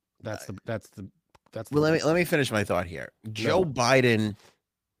 That's the well, let me finish my thought here. Joe Biden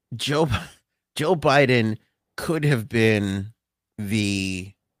could have been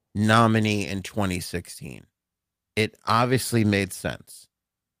the nominee in 2016. It obviously made sense.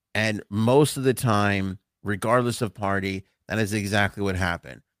 And most of the time, regardless of party, that is exactly what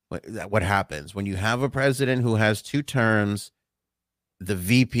happened. What happens when you have a president who has 2 terms, the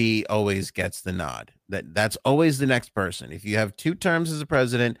VP always gets the nod. That's always the next person. If you have 2 terms as a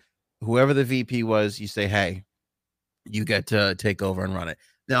president, whoever the VP was, you say, hey, you get to take over and run it.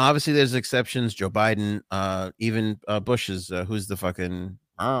 Now, obviously, there's exceptions. Joe Biden, even Bush's, who's the fucking,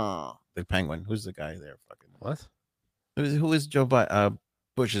 the penguin. Who's the guy there? Fucking what? Who is Joe Biden?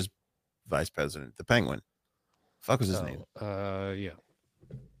 Bush's vice president, the penguin. Fuck was his name? Yeah.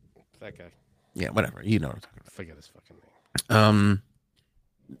 That guy. Yeah, whatever. You know what I'm talking about. Forget his fucking name.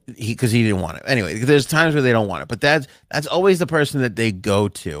 Because he didn't want it. Anyway, there's times where they don't want it, but that's always the person that they go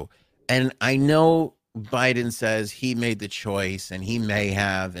to. And I know Biden says he made the choice and he may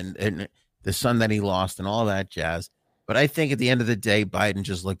have, and the son that he lost, and all that jazz. But I think at the end of the day, Biden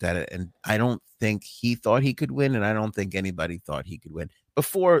just looked at it, and I don't think he thought he could win, and I don't think anybody thought he could win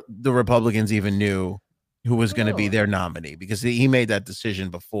before the Republicans even knew who was going to be their nominee, because he made that decision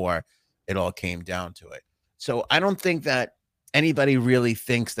before it all came down to it. So I don't think that anybody really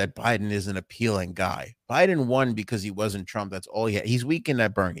thinks that Biden is an appealing guy. Biden won because he wasn't Trump. That's all he had. He's weakened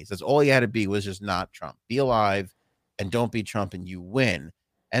at Bernie's. That's all he had to be, was just not Trump. Be alive and don't be Trump, and you win.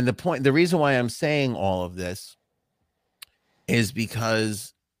 And the reason why I'm saying all of this is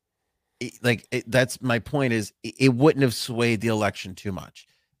because that's my point, is it wouldn't have swayed the election too much.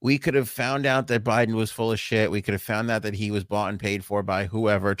 We could have found out that Biden was full of shit. We could have found out that he was bought and paid for by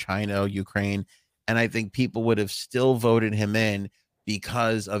whoever, China, Ukraine. And I think people would have still voted him in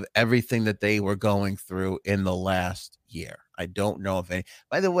because of everything that they were going through in the last year. I don't know if any,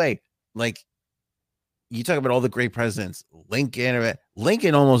 by the way, like, you talk about all the great presidents,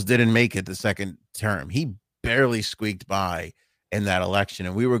 Lincoln almost didn't make it the second term. He barely squeaked by in that election,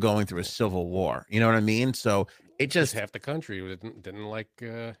 and we were going through a civil war. You know what I mean? So it just half the country didn't like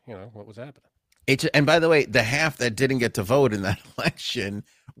what was happening. And by the way, the half that didn't get to vote in that election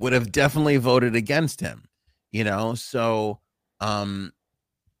would have definitely voted against him. So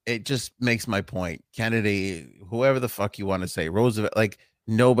it just makes my point. Kennedy, whoever the fuck you want to say, Roosevelt, like,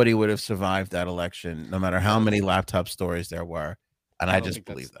 nobody would have survived that election, no matter how many laptop stories there were. And I just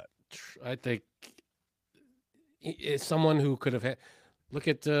believe that. I think it's someone who could have had. Look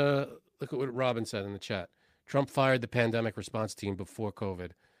at what Robin said in the chat. Trump fired the pandemic response team before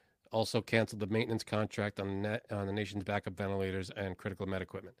COVID. Also canceled the maintenance contract on the nation's backup ventilators and critical med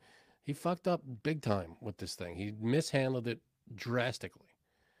equipment. He fucked up big time with this thing. He mishandled it drastically,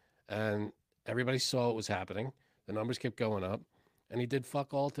 and everybody saw what was happening. The numbers kept going up, and he did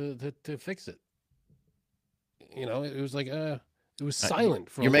fuck all to fix it. It was like it was silent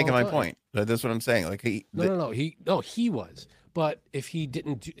for. You're making my time. point. That's what I'm saying. Like he was. But if he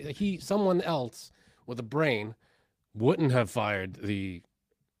didn't, someone else with a brain wouldn't have fired the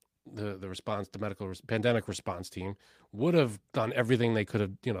pandemic response team. Would have done everything they could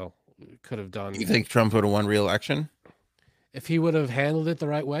have done. You think Trump would have won re-election if he would have handled it the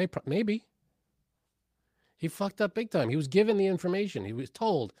right way? Maybe. He fucked up big time. He was given the information. He was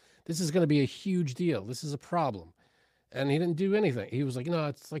told this is going to be a huge deal. This is a problem. And he didn't do anything. He was like,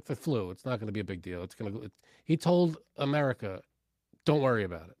 it's like the flu. It's not going to be a big deal. He told America, don't worry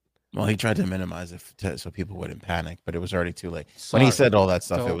about it. Well, he tried to minimize it so people wouldn't panic, but it was already too late. When he said all that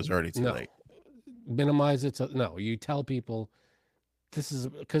stuff, it was already too late. Minimize it. You tell people this is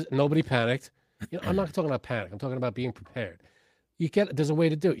because nobody panicked. I'm not talking about panic. I'm talking about being prepared. There's a way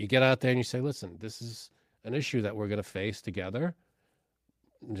to do it. You get out there and you say, listen, this is an issue that we're going to face together.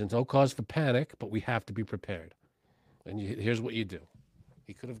 There's no cause for panic, but we have to be prepared. And here's what you do.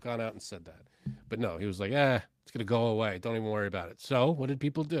 He could have gone out and said that. But no, he was like, it's going to go away. Don't even worry about it. So what did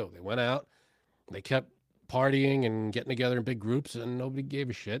people do? They went out. They kept partying and getting together in big groups, and nobody gave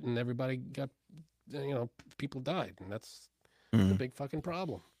a shit. And everybody got, people died. And that's the big fucking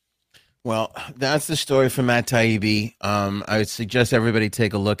problem. Well, that's the story from Matt Taibbi. I would suggest everybody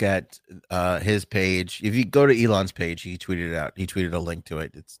take a look at his page. If you go to Elon's page, he tweeted it out. He tweeted a link to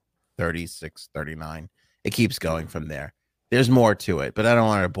it. It's 3639. It keeps going from there. There's more to it, but I don't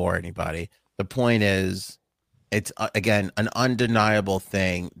want to bore anybody. The point is, it's, again, an undeniable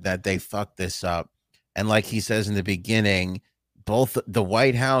thing that they fucked this up. And like he says in the beginning, both the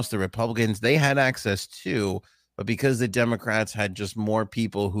White House, the Republicans, they had access too, but because the Democrats had just more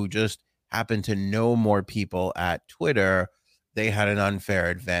people who just happened to know more people at Twitter, they had an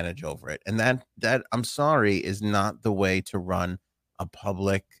unfair advantage over it. And that I'm sorry, is not the way to run a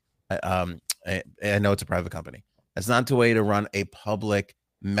public, I know it's a private company. That's not the way to run a public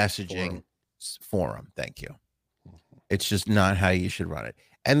messaging forum. Thank you. It's just not how you should run it.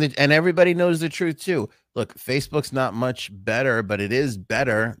 And everybody knows the truth too. Look, Facebook's not much better, but it is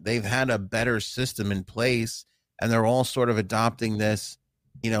better. They've had a better system in place, and they're all sort of adopting this,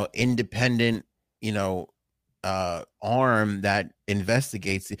 independent, arm that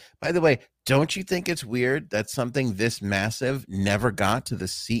investigates. By the way, don't you think it's weird that something this massive never got to the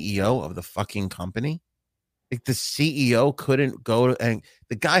CEO of the fucking company? Like, the CEO couldn't go, and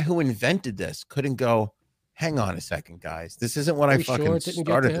the guy who invented this couldn't go, hang on a second, guys. This isn't what I fucking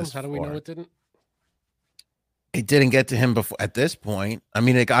started this for. How do we know it didn't? It didn't get to him before. At this point, I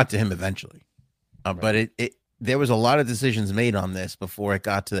mean, it got to him eventually, right. But there was a lot of decisions made on this before it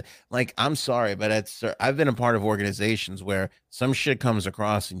got to, like, I'm sorry, but I've been a part of organizations where some shit comes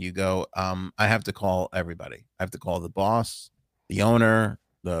across and you go, I have to call everybody. I have to call the boss, the owner,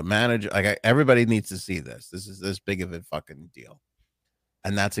 the manager. Like, everybody needs to see this. This is this big of a fucking deal.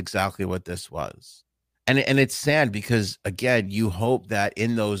 And that's exactly what this was. And it's sad because, again, you hope that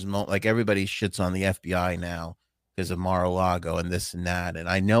in those moments, like everybody shits on the FBI now because of Mar-a-Lago and this and that. And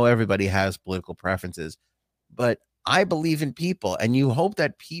I know everybody has political preferences, but I believe in people, and you hope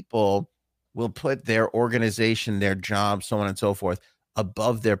that people will put their organization, their job, so on and so forth,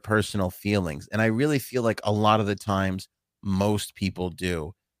 above their personal feelings. And I really feel like a lot of the times most people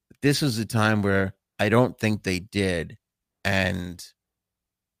do. This is a time where I don't think they did. And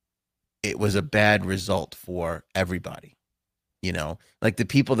it was a bad result for everybody. You know, like the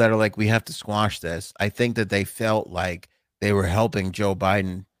people that are like, we have to squash this. I think that they felt like they were helping Joe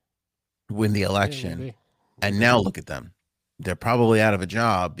Biden win the election. Maybe. And now look at them. They're probably out of a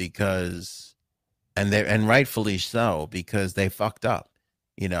job because, and rightfully so, because they fucked up.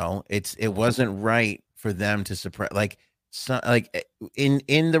 You know, it wasn't right for them to suppress, like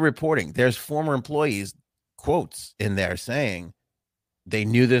in the reporting, there's former employees quotes in there saying they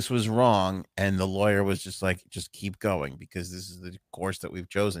knew this was wrong, and the lawyer was just like, just keep going because this is the course that we've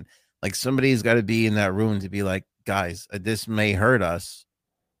chosen. Like somebody's got to be in that room to be like, guys, this may hurt us.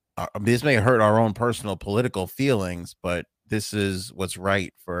 This may hurt our own personal political feelings, but this is what's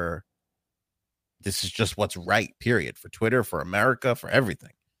right this is just what's right, period, for Twitter, for America, for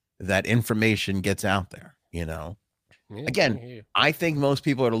everything. That information gets out there, you know? Yeah, Again, I think most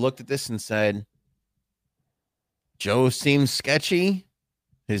people would have looked at this and said, Joe seems sketchy.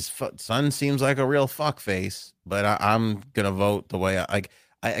 His son seems like a real fuckface, but I'm going to vote the way I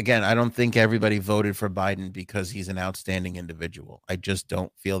don't think everybody voted for Biden because he's an outstanding individual. I just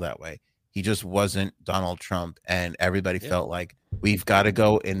don't feel that way. He just wasn't Donald Trump, and everybody felt like we've got to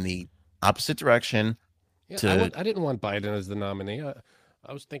go in the opposite direction. Yeah, I didn't want Biden as the nominee.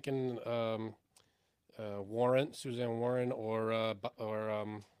 I was thinking Warren, Suzanne Warren, or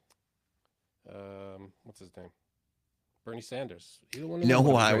what's his name? Bernie Sanders. You know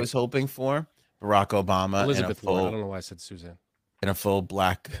who I was hoping for? Barack Obama. Elizabeth Warren. I don't know why I said Suzanne. In a full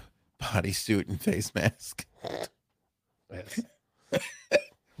black bodysuit and face mask. Yes.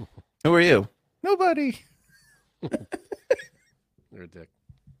 Who are you? Nobody. You're a dick.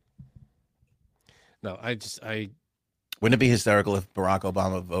 No, Wouldn't it be hysterical if Barack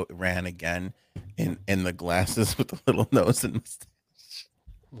Obama ran again in the glasses with the little nose and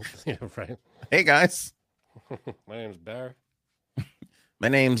mustache? Yeah, right. Hey guys. My name's Barry. My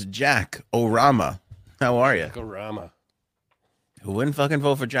name's Jack Orama. How are you? Jack Orama. Who wouldn't fucking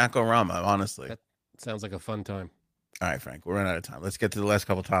vote for Jack Orama, honestly? That sounds like a fun time. All right, Frank, we're running out of time. Let's get to the last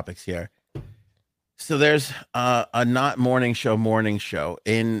couple topics here. So there's a not morning show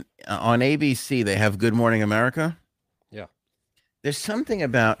in on ABC. They have Good Morning America. Yeah. There's something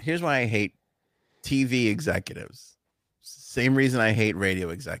about, here's why I hate TV executives. Same reason I hate radio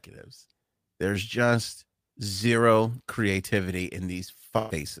executives. There's just zero creativity in these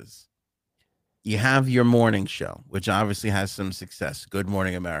faces. You have your morning show, which obviously has some success. Good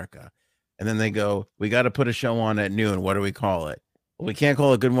Morning America. And then they go, we got to put a show on at noon. What do we call it? Well, we can't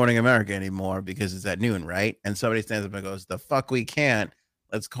call it Good Morning America anymore because it's at noon, right? And somebody stands up and goes, the fuck we can't.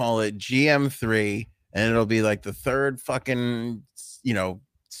 Let's call it GM3. And it'll be like the third fucking,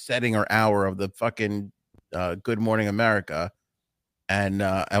 setting or hour of the fucking Good Morning America. And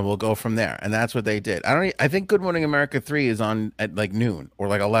we'll go from there. And that's what they did. I think Good Morning America 3 is on at like noon or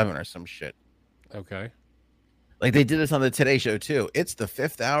like 11 or some shit. Okay. Like they did this on the Today Show too. It's the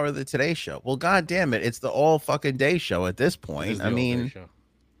 5th hour of the Today Show. Well, God damn it. It's the all fucking day show at this point. I mean,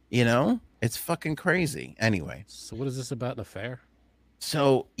 it's fucking crazy. Anyway. So what is this about, an affair?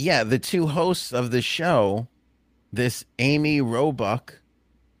 So yeah, the two hosts of the show, this Amy Roebuck,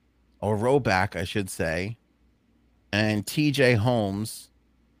 or Roback, I should say, and TJ Holmes,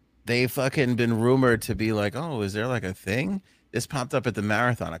 they fucking been rumored to be like, oh, is there like a thing? This popped up at the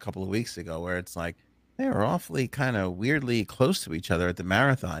marathon a couple of weeks ago where it's like they were awfully kind of weirdly close to each other at the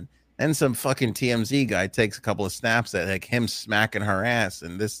marathon. And some fucking TMZ guy takes a couple of snaps at like him smacking her ass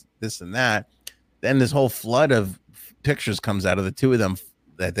and this and that. Then this whole flood of pictures comes out of the two of them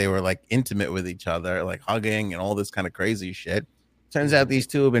that they were like intimate with each other, like hugging and all this kind of crazy shit. Turns out these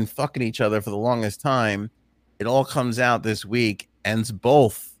two have been fucking each other for the longest time. It all comes out this week, ends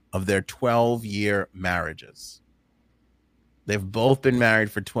both of their 12-year marriages. They've both been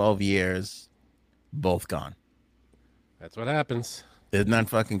married for 12 years, both gone. That's what happens. Isn't that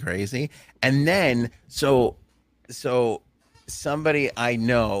fucking crazy? And then, so somebody I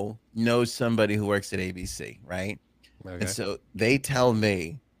know knows somebody who works at ABC, right? Okay. And so they tell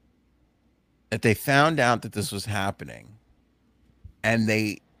me that they found out that this was happening, and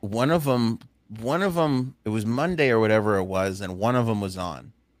one of them, it was Monday or whatever it was, and one of them was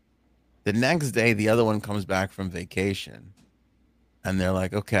on. The next day, the other one comes back from vacation, and they're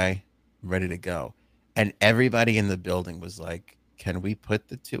like, okay, I'm ready to go. And everybody in the building was like, can we put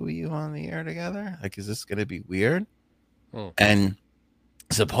the two of you on the air together? Like, is this going to be weird? And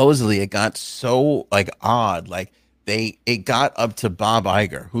supposedly it got so like odd. Like it got up to Bob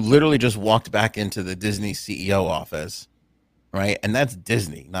Iger, who literally just walked back into the Disney CEO office. Right. And that's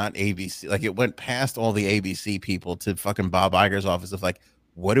Disney, not ABC. Like it went past all the ABC people to fucking Bob Iger's office of like,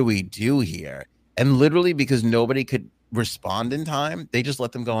 what do we do here? And literally because nobody could respond in time, they just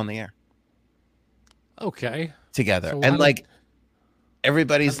let them go on the air. Okay. Together. So and like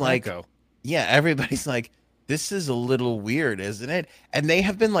everybody's how did like, that go? yeah, everybody's like, this is a little weird, isn't it? And they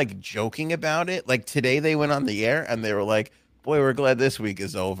have been like joking about it. Like today they went on the air and they were like, boy, we're glad this week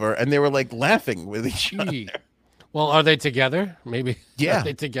is over. And they were like laughing with each other. Well, are they together? Maybe. Yeah. Are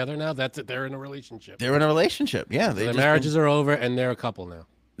they together now? That's it. They're in a relationship. They're in a relationship. Yeah. Their marriages are over and they're a couple now.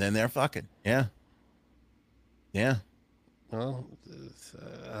 Then they're fucking. Yeah. Yeah. Well,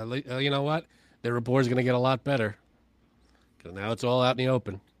 you know what? Their rapport is going to get a lot better. Because now it's all out in the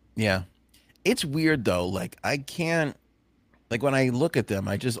open. Yeah. It's weird though. Like I can't, like when I look at them,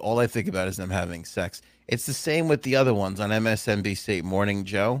 all I think about is them having sex. It's the same with the other ones on MSNBC, Morning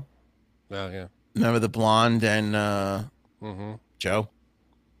Joe. Oh, yeah. Remember the blonde and Joe?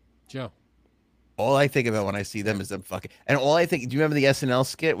 Joe. All I think about when I see them is them fucking. And all I think, do you remember the SNL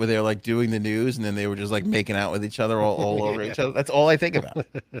skit where they were like doing the news and then they were just like making out with each other all over each other? That's all I think about.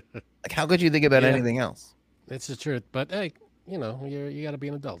 Like, how could you think about anything else? It's the truth. But hey, you know, you got to be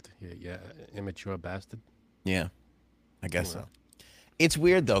an adult. Yeah, immature bastard. Yeah, I guess so. It's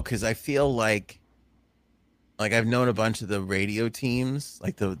weird though, because I feel like I've known a bunch of the radio teams,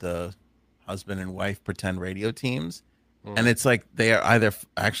 like the husband and wife pretend radio teams, and it's like they are either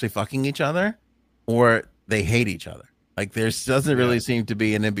actually fucking each other or they hate each other. Like there doesn't really seem to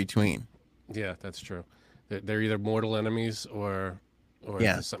be an in between. Yeah, that's true. They're either mortal enemies or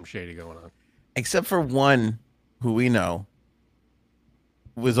there's something shady going on. Except for one who we know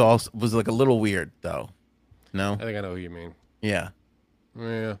was like a little weird though. No, I think I know who you mean. Yeah.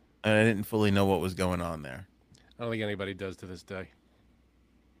 Yeah. And I didn't fully know what was going on there. I don't think anybody does to this day.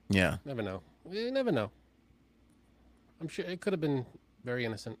 Yeah. Never know. You never know. I'm sure it could have been very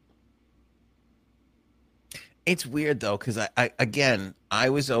innocent. It's weird though, because I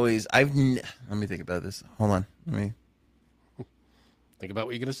was always let me think about this. Hold on. Let me think about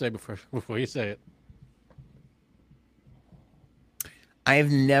what you're gonna say before you say it.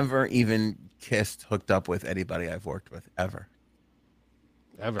 I've never even kissed, hooked up with anybody I've worked with ever.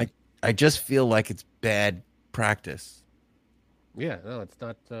 Ever. I just feel like it's bad practice. Yeah, no, it's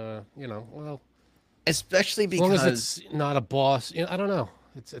not. Well, especially because as long as it's not a boss. I don't know.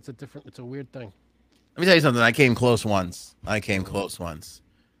 It's a weird thing. Let me tell you something. I came close once.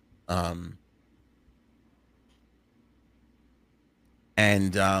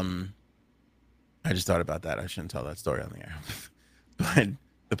 And I just thought about that. I shouldn't tell that story on the air. But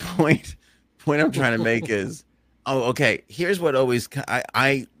the point I'm trying to make is, okay, here's what always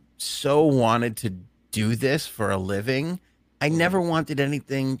I so wanted to do this for a living. I never wanted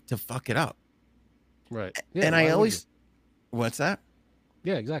anything to fuck it up. Right. Yeah, and I always, what's that?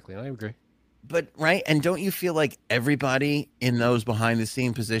 Yeah, exactly. I agree. But right, and don't you feel like everybody in those behind the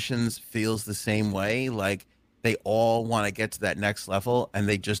scene positions feels the same way? Like they all want to get to that next level and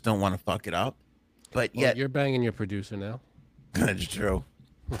they just don't want to fuck it up. But yet you're banging your producer now. That's true.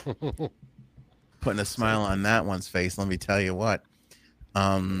 Putting a smile on that one's face, let me tell you what.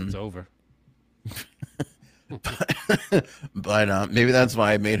 It's over. but maybe that's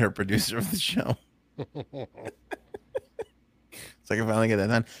why I made her producer of the show. So I can finally get that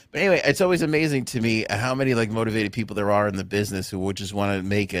done. But anyway, it's always amazing to me how many like motivated people there are in the business who would just want to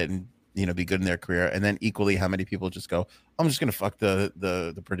make it and be good in their career, and then equally how many people just go, I'm just gonna fuck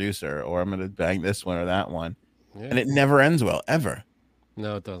the producer, or I'm gonna bang this one or that one. Yeah. And it never ends well, ever.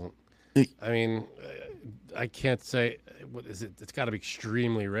 No, it doesn't. I mean, I can't say. What is it? It's got to be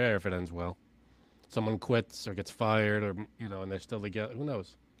extremely rare if it ends well. Someone quits or gets fired, or and they're still together. Who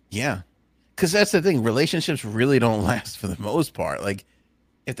knows? Yeah, because that's the thing. Relationships really don't last for the most part. Like,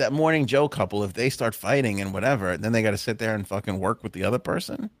 if that Morning Joe couple, if they start fighting and whatever, then they got to sit there and fucking work with the other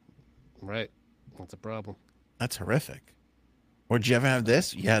person. Right. That's a problem. That's horrific. Or did you ever have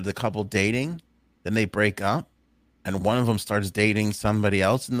this? You had the couple dating, then they break up, and one of them starts dating somebody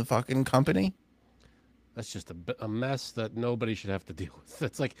else in the fucking company. That's just a mess that nobody should have to deal with.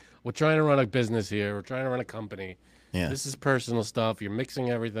 It's like, we're trying to run a business here. We're trying to run a company. Yeah. This is personal stuff. You're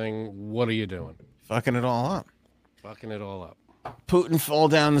mixing everything. What are you doing? Fucking it all up. Fucking it all up. Putin fall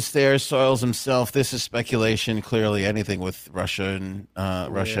down the stairs, soils himself. This is speculation. Clearly, anything with Russia and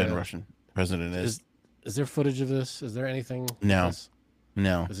Russian president is Is there footage of this? Is there anything? No. else?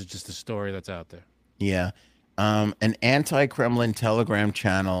 No. Is it just a story that's out there? Yeah. An anti-Kremlin Telegram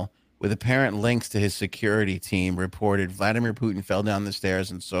channel with apparent links to his security team reported Vladimir Putin fell down the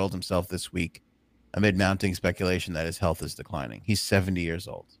stairs and soiled himself this week amid mounting speculation that his health is declining. He's 70 years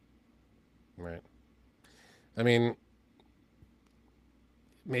old. Right. I mean,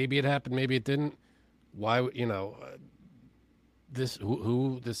 maybe it happened, maybe it didn't. Why, this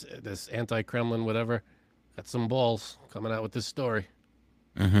this anti-Kremlin whatever got some balls coming out with this story.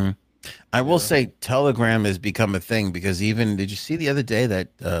 Mm-hmm. I will say Telegram has become a thing because even, did you see the other day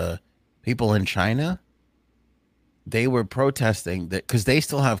that people in China, they were protesting that because they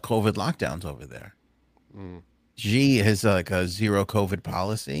still have COVID lockdowns over there. Xi has like a zero COVID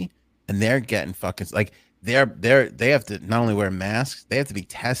policy, and they're getting fucking like they have to not only wear masks, they have to be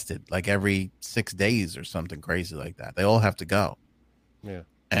tested like every 6 days or something crazy like that. They all have to go. Yeah.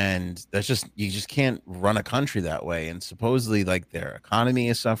 And that's just, you just can't run a country that way. And supposedly, like, their economy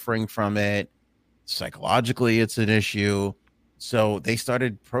is suffering from it. Psychologically, it's an issue. So they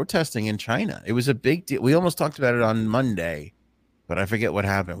started protesting in China. It was a big deal. We almost talked about it on Monday, but I forget what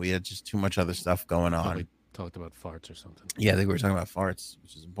happened. We had just too much other stuff going on. We talked about farts or something. Yeah, I think we were talking about farts,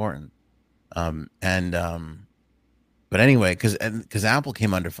 which is important. But anyway, because Apple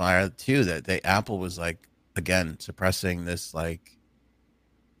came under fire too. Apple was like, again, suppressing this, like,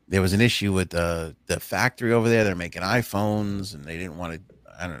 there was an issue with the factory over there. They're making iPhones, and they didn't want to,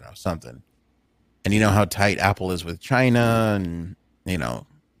 I don't know, something. And you know how tight Apple is with China, and you know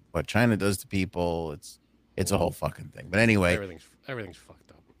what China does to people. It's a whole fucking thing. But anyway, everything's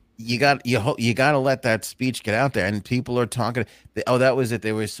fucked up. You got to let that speech get out there, and people are talking. Oh, that was it.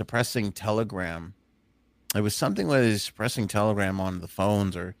 They were suppressing Telegram. It was something where they're suppressing Telegram on the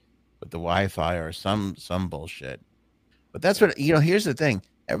phones or with the Wi-Fi or some bullshit. But that's what, here's the thing.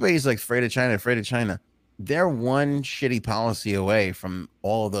 Everybody's like afraid of China. They're one shitty policy away from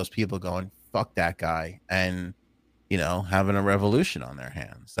all of those people going, fuck that guy, and, having a revolution on their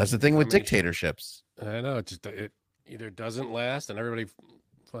hands. That's the thing with dictatorships. I know. It either doesn't last and everybody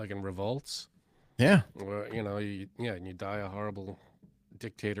fucking revolts. Yeah. Or, and you die a horrible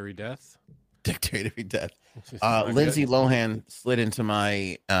dictatory death. Dictatory death. Lindsay Lohan slid into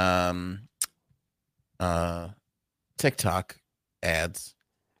my TikTok ads.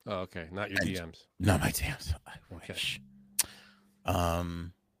 Oh, okay. Not your DMs. No, my DMs. I wish.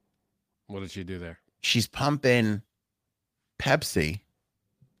 What did she do there? She's pumping Pepsi.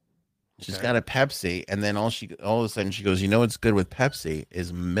 She's got a Pepsi, and then all of a sudden she goes, what's good with Pepsi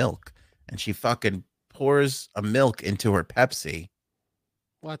is milk. And she fucking pours a milk into her Pepsi.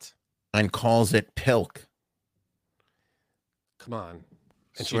 What? And calls it Pilk. Come on.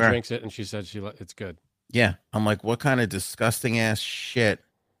 And she drinks it, and she said it's good. Yeah. I'm like, what kind of disgusting ass shit?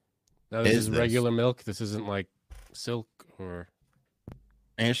 Now, this is regular milk. This isn't like Silk or.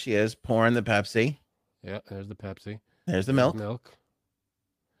 There she is, pouring the Pepsi. Yeah, there's the Pepsi. There's the milk.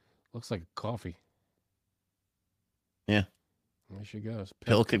 Looks like coffee. Yeah. There she goes.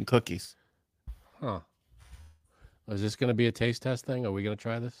 Pilk and cookies. Huh. Is this going to be a taste test thing? Are we going to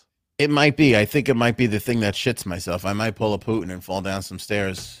try this? It might be. I think it might be the thing that shits myself. I might pull a Putin and fall down some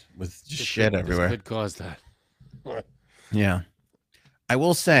stairs with just shit everywhere. This could cause that. Yeah. I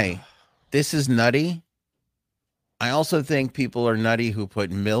will say, this is nutty. I also think people are nutty who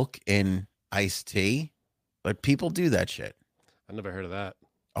put milk in iced tea, but people do that shit. I never heard of that.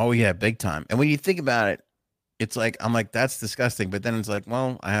 Oh, yeah, big time. And when you think about it, it's like, I'm like, that's disgusting. But then it's like,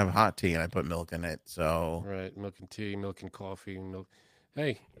 well, I have hot tea and I put milk in it. So. Right. Milk and tea, milk and coffee, milk.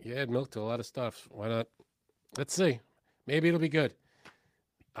 Hey, you add milk to a lot of stuff. Why not? Let's see. Maybe it'll be good.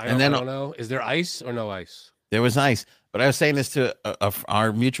 I don't know. Is there ice or no ice? There was ice. But I was saying this to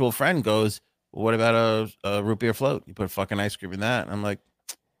our mutual friend goes, well, what about a root beer float? You put fucking ice cream in that. And I'm like,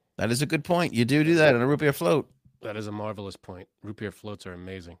 that is a good point. You do that in a root beer float. That is a marvelous point. Root beer floats are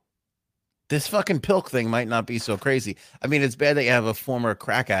amazing. This fucking Pilk thing might not be so crazy. I mean, it's bad that you have a former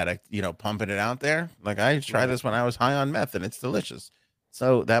crack addict, pumping it out there. Like, I tried this when I was high on meth, and it's delicious.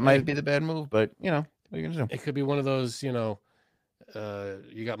 So that might be the bad move, but, what are you going to do? It could be one of those, you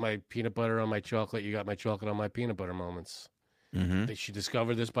got my peanut butter on my chocolate, you got my chocolate on my peanut butter moments. Mm-hmm. She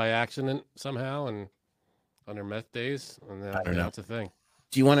discovered this by accident somehow and on her meth days, and that's a thing.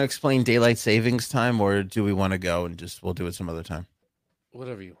 Do you want to explain daylight savings time, or do we want to go and we'll do it some other time?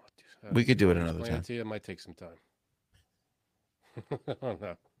 Whatever you want. We could do it another time. It might take some time. I don't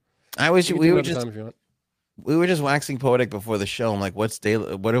know. We were just waxing poetic before the show. I'm like, what's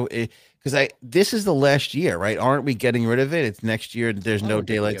daily? Because this is the last year, right? Aren't we getting rid of it? It's next year. There's no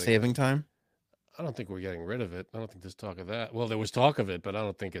daylight saving time. I don't think we're getting rid of it. I don't think there's talk of that. Well, there was talk of it, but I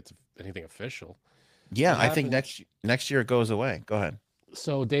don't think it's anything official. Yeah, What I think happens- next year it goes away. Go ahead.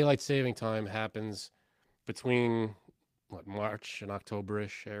 So daylight saving time happens between what, March and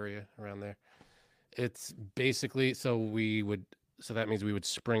October-ish area around there. It's basically so that means we would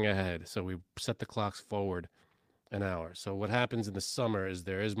spring ahead. So we set the clocks forward an hour. So what happens in the summer is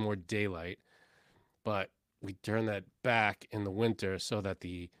there is more daylight, but we turn that back in the winter so that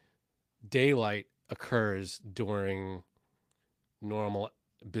the daylight occurs during normal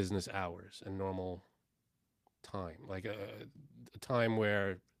business hours and normal time, like a time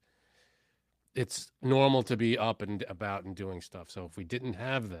where it's normal to be up and about and doing stuff. So if we didn't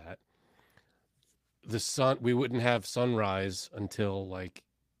have that, we wouldn't have sunrise until like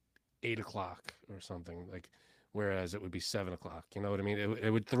 8 o'clock or something, like, whereas it would be 7 o'clock. You know what I mean? It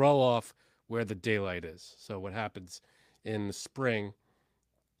would throw off where the daylight is. So what happens in the spring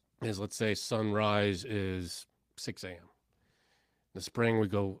is, let's say sunrise is 6 a.m. In the spring, we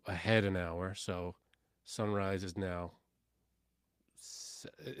go ahead an hour. So sunrise is now,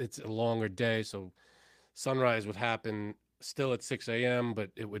 it's a longer day. So sunrise would happen still at 6 a.m., but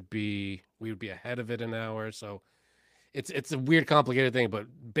we would be ahead of it an hour. So it's a weird, complicated thing, but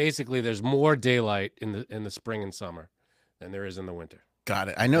basically there's more daylight in the spring and summer than there is in the winter. Got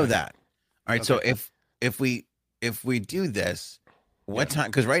it. I know Right. that. All right. Okay. So if we do this, what time?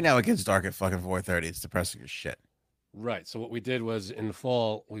 Because right now it gets dark at fucking 4:30. It's depressing as shit. Right. So what we did was, in the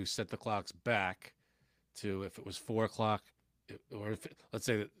fall, we set the clocks back to, if it was 4 o'clock, or let's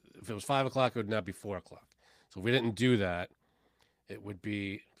say that if it was 5 o'clock, it would now be 4 o'clock. So if we didn't do that, it would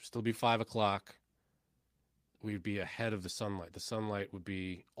still be 5 o'clock. We'd be ahead of the sunlight. The sunlight would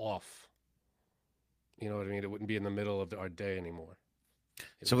be off. You know what I mean? It wouldn't be in the middle of our day anymore.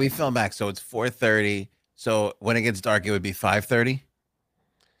 So we fell back. So it's 4:30. So when it gets dark, it would be 5:30.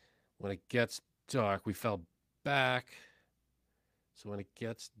 When it gets dark, we fell back. So when it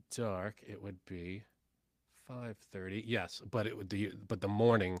gets dark, it would be 5:30. Yes, but the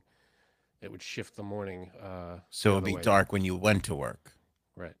morning, it would shift the morning. So the it would other be way. dark when you went to work.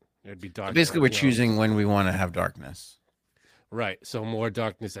 Right. It'd be dark. Basically, you we're know. choosing when we want to have darkness. Right. So more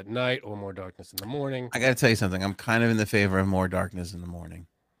darkness at night or more darkness in the morning. I got to tell you something. I'm kind of in the favor of more darkness in the morning.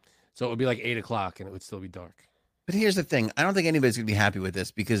 So it would be like 8 o'clock and it would still be dark. But here's the thing. I don't think anybody's going to be happy with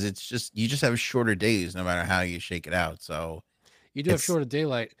this because you just have shorter days no matter how you shake it out. So You do have It's- shorter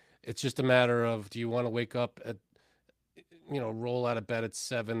daylight. It's just a matter of, do you want to wake up at, roll out of bed at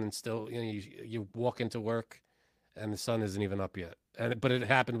 7 and still, you walk into work and the sun isn't even up yet. But it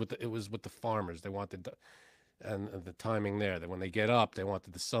happened it was with the farmers. They wanted and the timing there, that when they get up, they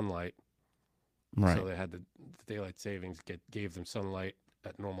wanted the sunlight. right. So they had the daylight savings gave them sunlight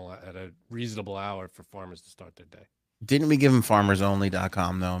at a reasonable hour for farmers to start their day. Didn't we give them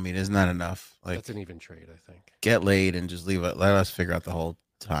farmersonly.com though? I mean, isn't that enough? Like That's an even trade, I think. get laid and just leave it. Let us figure out the whole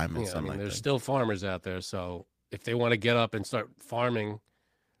time and Yeah, I something mean, like there's that. still farmers out there, so if they want to get up and start farming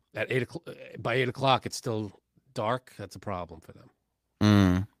at 8 o'clock, by 8 o'clock, it's still dark. That's a problem for them.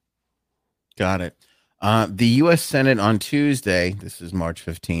 Got it. The U.S. Senate on Tuesday, this is March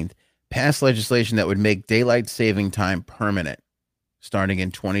 15th, passed legislation that would make daylight saving time permanent starting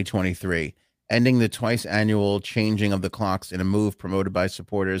in 2023, ending the twice annual changing of the clocks in a move promoted by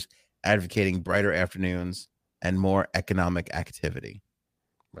supporters advocating brighter afternoons and more economic activity.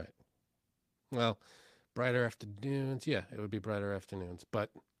 Right. Well, brighter afternoons. Yeah, it would be brighter afternoons, but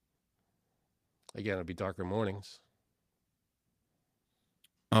again, it'd be darker mornings.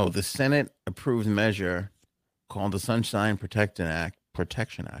 Oh, the Senate approved measure called the Sunshine Protection Act.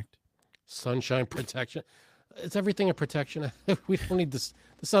 Sunshine protection. It's everything a protection. We don't need this.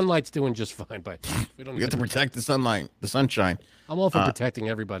 The sunlight's doing just fine, but we don't. We have to protect the sunlight, the sunshine. I'm all for protecting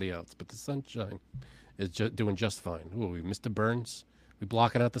everybody else, but the sunshine is doing just fine. Who are we, Mr. Burns? We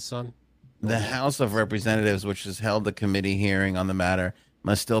blocking out the sun? The House of Representatives, which has held the committee hearing on the matter,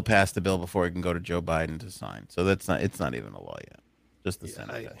 must still pass the bill before it can go to Joe Biden to sign. So it's not even a law yet. Just the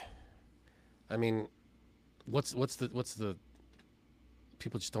Senate. did. I mean, what's the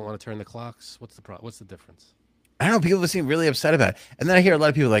people just don't want to turn the clocks? What's the problem? What's the difference? I don't know. People seem really upset about it, and then I hear a lot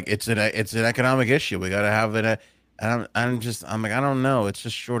of people like it's an economic issue. We got to have it. I'm like, I don't know. It's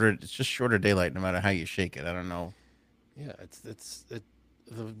just shorter daylight, no matter how you shake it. I don't know. Yeah, the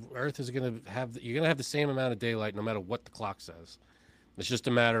Earth is you're gonna have the same amount of daylight no matter what the clock says. It's just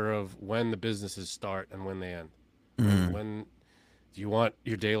a matter of when the businesses start and when they end. When do you want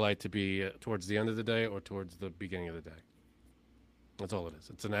your daylight to be towards the end of the day or towards the beginning of the day? That's all it is.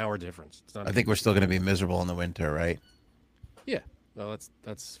 It's an hour difference. It's not. I think we're still going to be miserable in the winter, right? Yeah, well,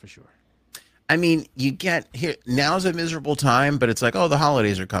 that's for sure. I mean, you get here now's a miserable time, but it's like, oh, the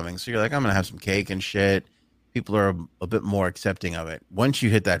holidays are coming, so you're like, I'm gonna have some cake and shit. people are a bit more accepting of it. Once you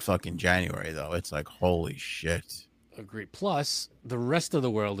hit that fucking January, though, it's like, holy shit. Agree. Plus, the rest of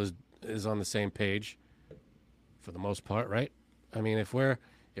the world is on the same page for the most part, right? I mean, if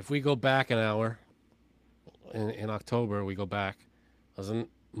we go back an hour in October, we go back. Doesn't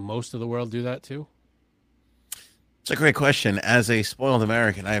most of the world do that too? It's a great question. As a spoiled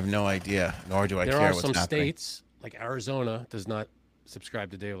American, I have no idea, nor do I care what's happening. There are some states, like Arizona, does not subscribe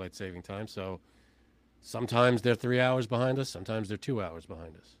to daylight saving time, so sometimes they're 3 hours behind us, sometimes they're 2 hours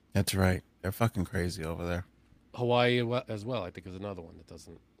behind us. That's right. They're fucking crazy over there. Hawaii as well, I think, is another one that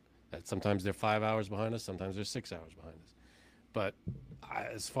doesn't. That sometimes they're 5 hours behind us, sometimes they're 6 hours behind us. But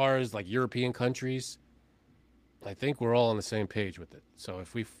as far as like European countries, I think we're all on the same page with it. So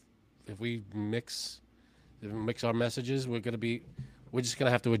if we mix our messages, we're just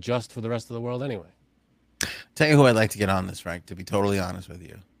gonna have to adjust for the rest of the world anyway. Tell you who I'd like to get on this, Frank, to be totally honest with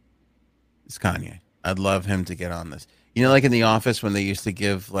you. It's Kanye. I'd love him to get on this. You know, like in The Office when they used to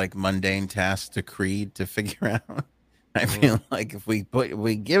give like mundane tasks to Creed to figure out. I feel like if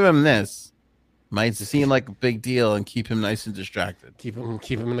we give him this, might seem like a big deal and keep him nice and distracted. Keep him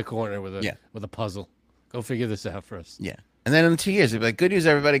in the corner with a puzzle. Go figure this out for us. Yeah. And then in 2 years, he'd be like, good news,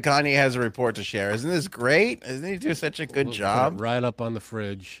 everybody. Kanye has a report to share. Isn't this great? Isn't he doing such a good job? Put it right up on the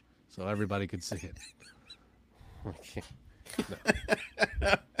fridge so everybody could see it.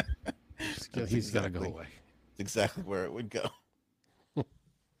 No. He's got to go away. That's exactly where it would go.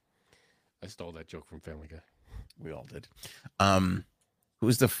 I stole that joke from Family Guy. We all did.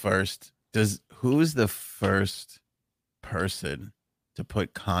 Who's the first person to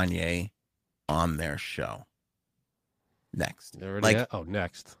put Kanye on their show? Next.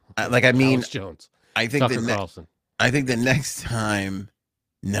 Next. I mean, Alex Jones. I think Tucker Carlson. I think the next time.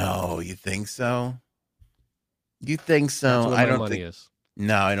 No, you think so? You think so? That's where my money is.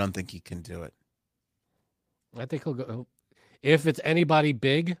 No, I don't think he can do it. I think he'll go. If it's anybody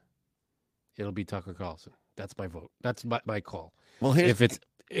big, it'll be Tucker Carlson. That's my vote. That's my call. Well, if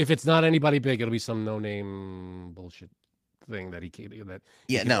it's not anybody big, it'll be some no-name bullshit thing that he can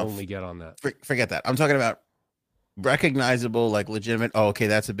only get on that. Forget that. I'm talking about recognizable, like legitimate. Oh, okay,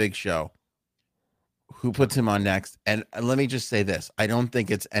 that's a big show. Who puts him on next? And let me just say this: I don't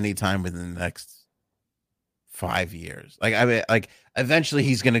think it's any time within the next 5 years. Like, I mean, like eventually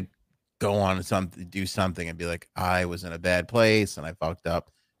he's gonna go on do something and be like, I was in a bad place and I fucked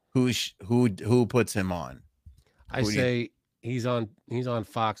up. Who puts him on? I say he's on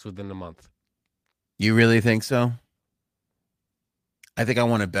Fox within a month. You really think so? I think I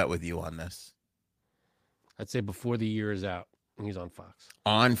want to bet with you on this. I'd say before the year is out, he's on Fox.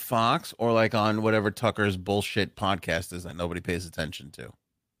 On Fox or like on whatever Tucker's bullshit podcast is that nobody pays attention to?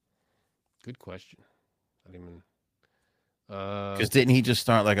 Good question. I didn't even. Because didn't he just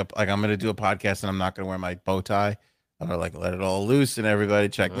start like I'm going to do a podcast and I'm not going to wear my bow tie? Or like let it all loose and everybody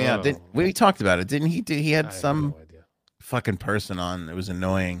check me out. We talked about it, didn't he? He had some fucking person on. It was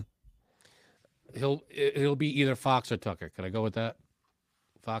annoying. He'll be either Fox or Tucker. Can I go with that?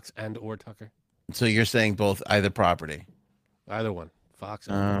 Fox and or Tucker. So you're saying both, either property? Either one, Fox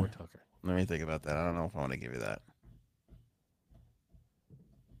and or Tucker. Let me think about that. I don't know if I want to give you that.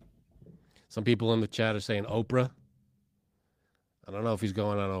 Some people in the chat are saying Oprah. I don't know if he's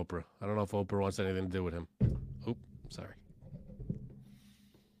going on Oprah. I don't know if Oprah wants anything to do with him. Oop, sorry.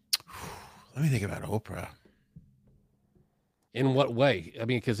 Let me think about Oprah. In what way? I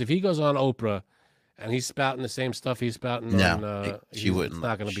mean, because if he goes on Oprah and he's spouting the same stuff he's spouting on, she wouldn't. It's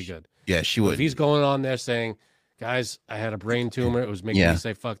not going to be good. Yeah, she would. If he's going on there saying, guys, I had a brain tumor. It was making me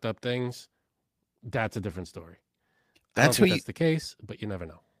say fucked up things. That's a different story. That's the case, but you never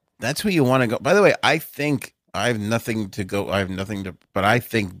know. That's where you want to go. By the way, I think I have nothing to go. But I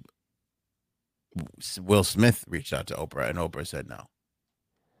think Will Smith reached out to Oprah and Oprah said no.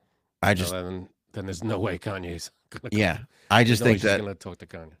 Then there's no way Kanye's gonna come. Yeah, I just think that gonna talk to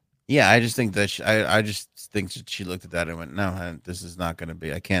Kanye. Yeah, I just think that I just think that she looked at that and went, no, this is not going to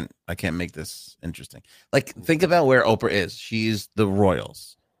be. I can't make this interesting. Like, think about where Oprah is. She's the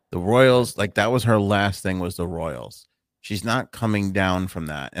Royals. The Royals, like that was her last thing, was the Royals. She's not coming down from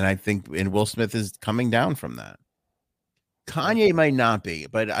that, and I think Will Smith is coming down from that. Kanye might not be,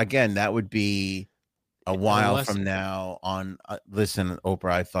 but again, that would be a while from now on. Listen,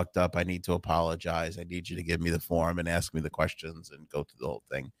 Oprah, I fucked up. I need to apologize. I need you to give me the form and ask me the questions and go through the whole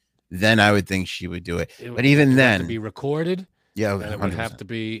thing. Then I would think she would do it. But even then, have to be recorded. Yeah, and it would have to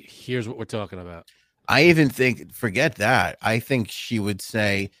be. Here's what we're talking about. I even think, forget that. I think she would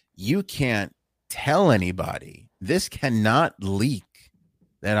say, you can't tell anybody. This cannot leak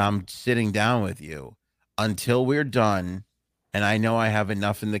that I'm sitting down with you until we're done. And I know I have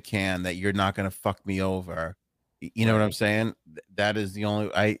enough in the can that you're not going to fuck me over You know what I'm saying? That is the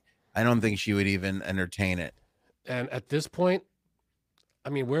only. I don't think she would even entertain it. And at this point, I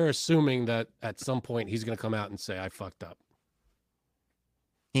mean, we're assuming that at some point he's going to come out and say, "I fucked up."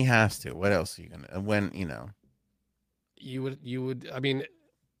 He has to. What else are you gonna? When You would. I mean,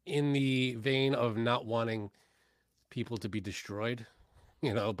 in the vein of not wanting people to be destroyed,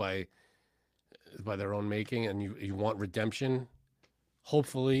 by their own making, and you want redemption,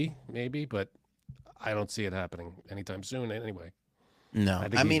 hopefully, maybe, but I don't see it happening anytime soon. Anyway, no. I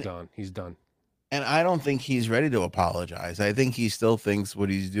think he's done. He's done. And I don't think he's ready to apologize. I think he still thinks what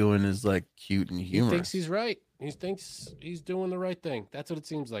he's doing is like cute and humorous. He thinks he's right. He thinks he's doing the right thing. That's what it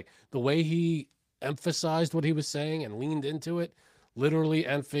seems like. The way he emphasized what he was saying and leaned into it, literally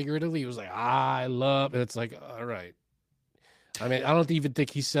and figuratively, he was like, "I love," and it's like, all right. I mean, I don't even think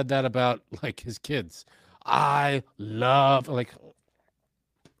he said that about like his kids. I love, like,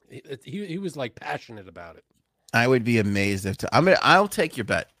 he was like passionate about it. I would be amazed if I'll take your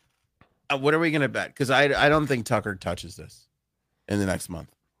bet. What are we gonna bet? Because I don't think Tucker touches this in the next month.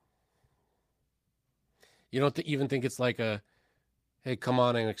 You don't even think it's like a, hey, come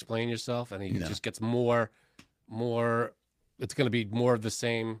on and explain yourself, and he just gets more. It's going to be more of the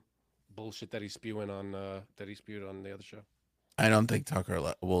same bullshit that he's spewing on that he spewed on the other show. I don't think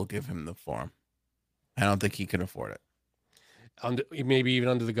Tucker will give him the forum. I don't think he can afford it. Maybe even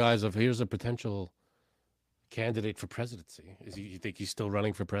under the guise of, here's a potential candidate for presidency. You think he's still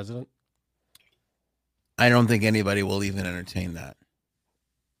running for president? I don't think anybody will even entertain that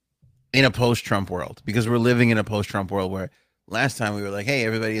in a post-Trump world, because we're living in a post-Trump world where last time we were like, hey,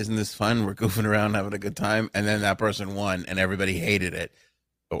 everybody, isn't this fun? We're goofing around, having a good time. And then that person won and everybody hated it,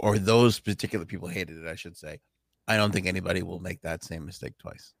 or those particular people hated it, I should say. I don't think anybody will make that same mistake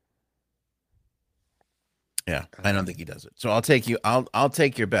twice. Yeah, I don't think he does it. So I'll take your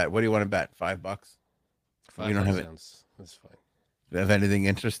bet. What do you want to bet? $5? We don't have it. That's fine. Do you have anything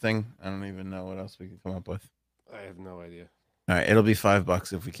interesting? I don't even know what else we could come up with. I have no idea. All right, it'll be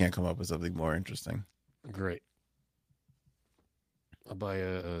 $5 if we can't come up with something more interesting. Great. I'll buy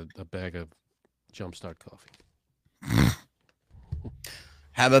a bag of Jumpstart coffee.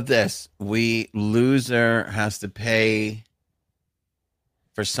 How about this? Loser has to pay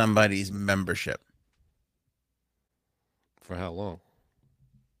for somebody's membership. For how long?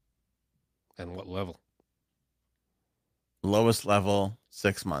 And what level? Lowest level,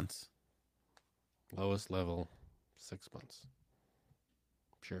 6 months. Lowest level, 6 months.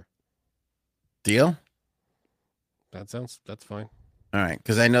 Sure. Deal? That's fine. All right,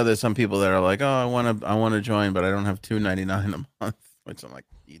 because I know there's some people that are like, oh, I want to join, but I don't have $2.99 a month. Which I'm like,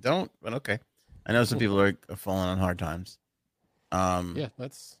 you don't, but okay. I know some people are falling on hard times. Yeah, I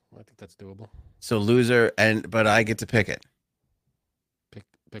think that's doable. So loser, but I get to pick it.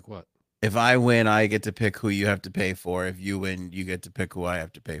 Pick what? If I win, I get to pick who you have to pay for. If you win, you get to pick who I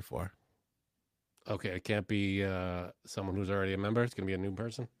have to pay for. Okay, it can't be someone who's already a member. It's gonna be a new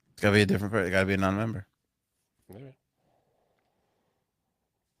person. It's gotta be a different person. It gotta be a non-member.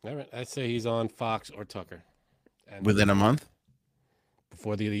 All right. I say he's on Fox or Tucker. And within a month?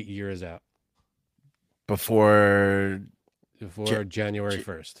 Before the year is out. Before January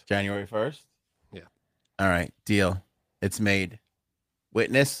 1st. January 1st? Yeah. All right. Deal. It's made.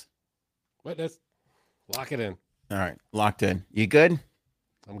 Witness? Lock it in. All right. Locked in. You good?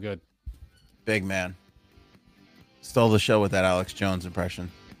 I'm good. Big man. Stole the show with that Alex Jones impression.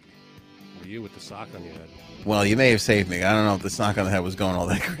 Well, you with the sock on your head. Well, you may have saved me. I don't know if the sock on the head was going all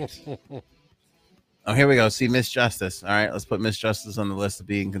that crazy. Oh, here we go. See, Miss Justice. All right, let's put Miss Justice on the list of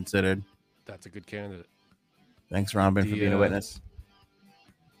being considered. That's a good candidate. Thanks, Robin, for being a witness.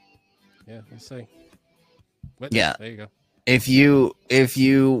 Yeah, let's see. Witness. Yeah. There you go. If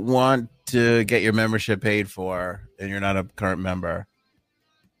you want to get your membership paid for and you're not a current member,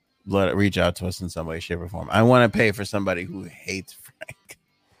 reach out to us in some way, shape, or form. I want to pay for somebody who hates Frank.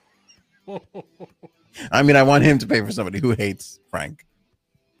 I mean, I want him to pay for somebody who hates Frank.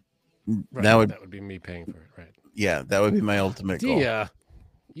 Right, that would be me paying for it, right? Yeah, that would be my ultimate goal. Yeah,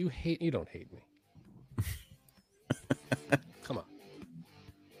 you don't hate me. Come on.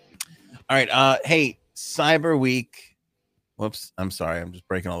 All right. Hey, Cyber Week. Whoops. I'm sorry. I'm just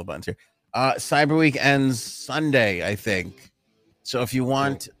breaking all the buttons here. Cyber Week ends Sunday, I think. So if you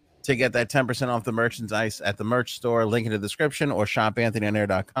want to get that 10% off the merchandise at the merch store, link in the description, or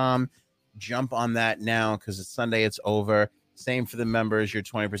shopanthonyonair.com. Jump on that now because it's Sunday. It's over. Same for the members. Your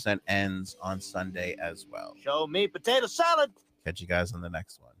 20% ends on Sunday as well. Show me potato salad. Catch you guys on the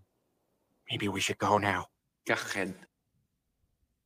next one. Maybe we should go now. Go ahead.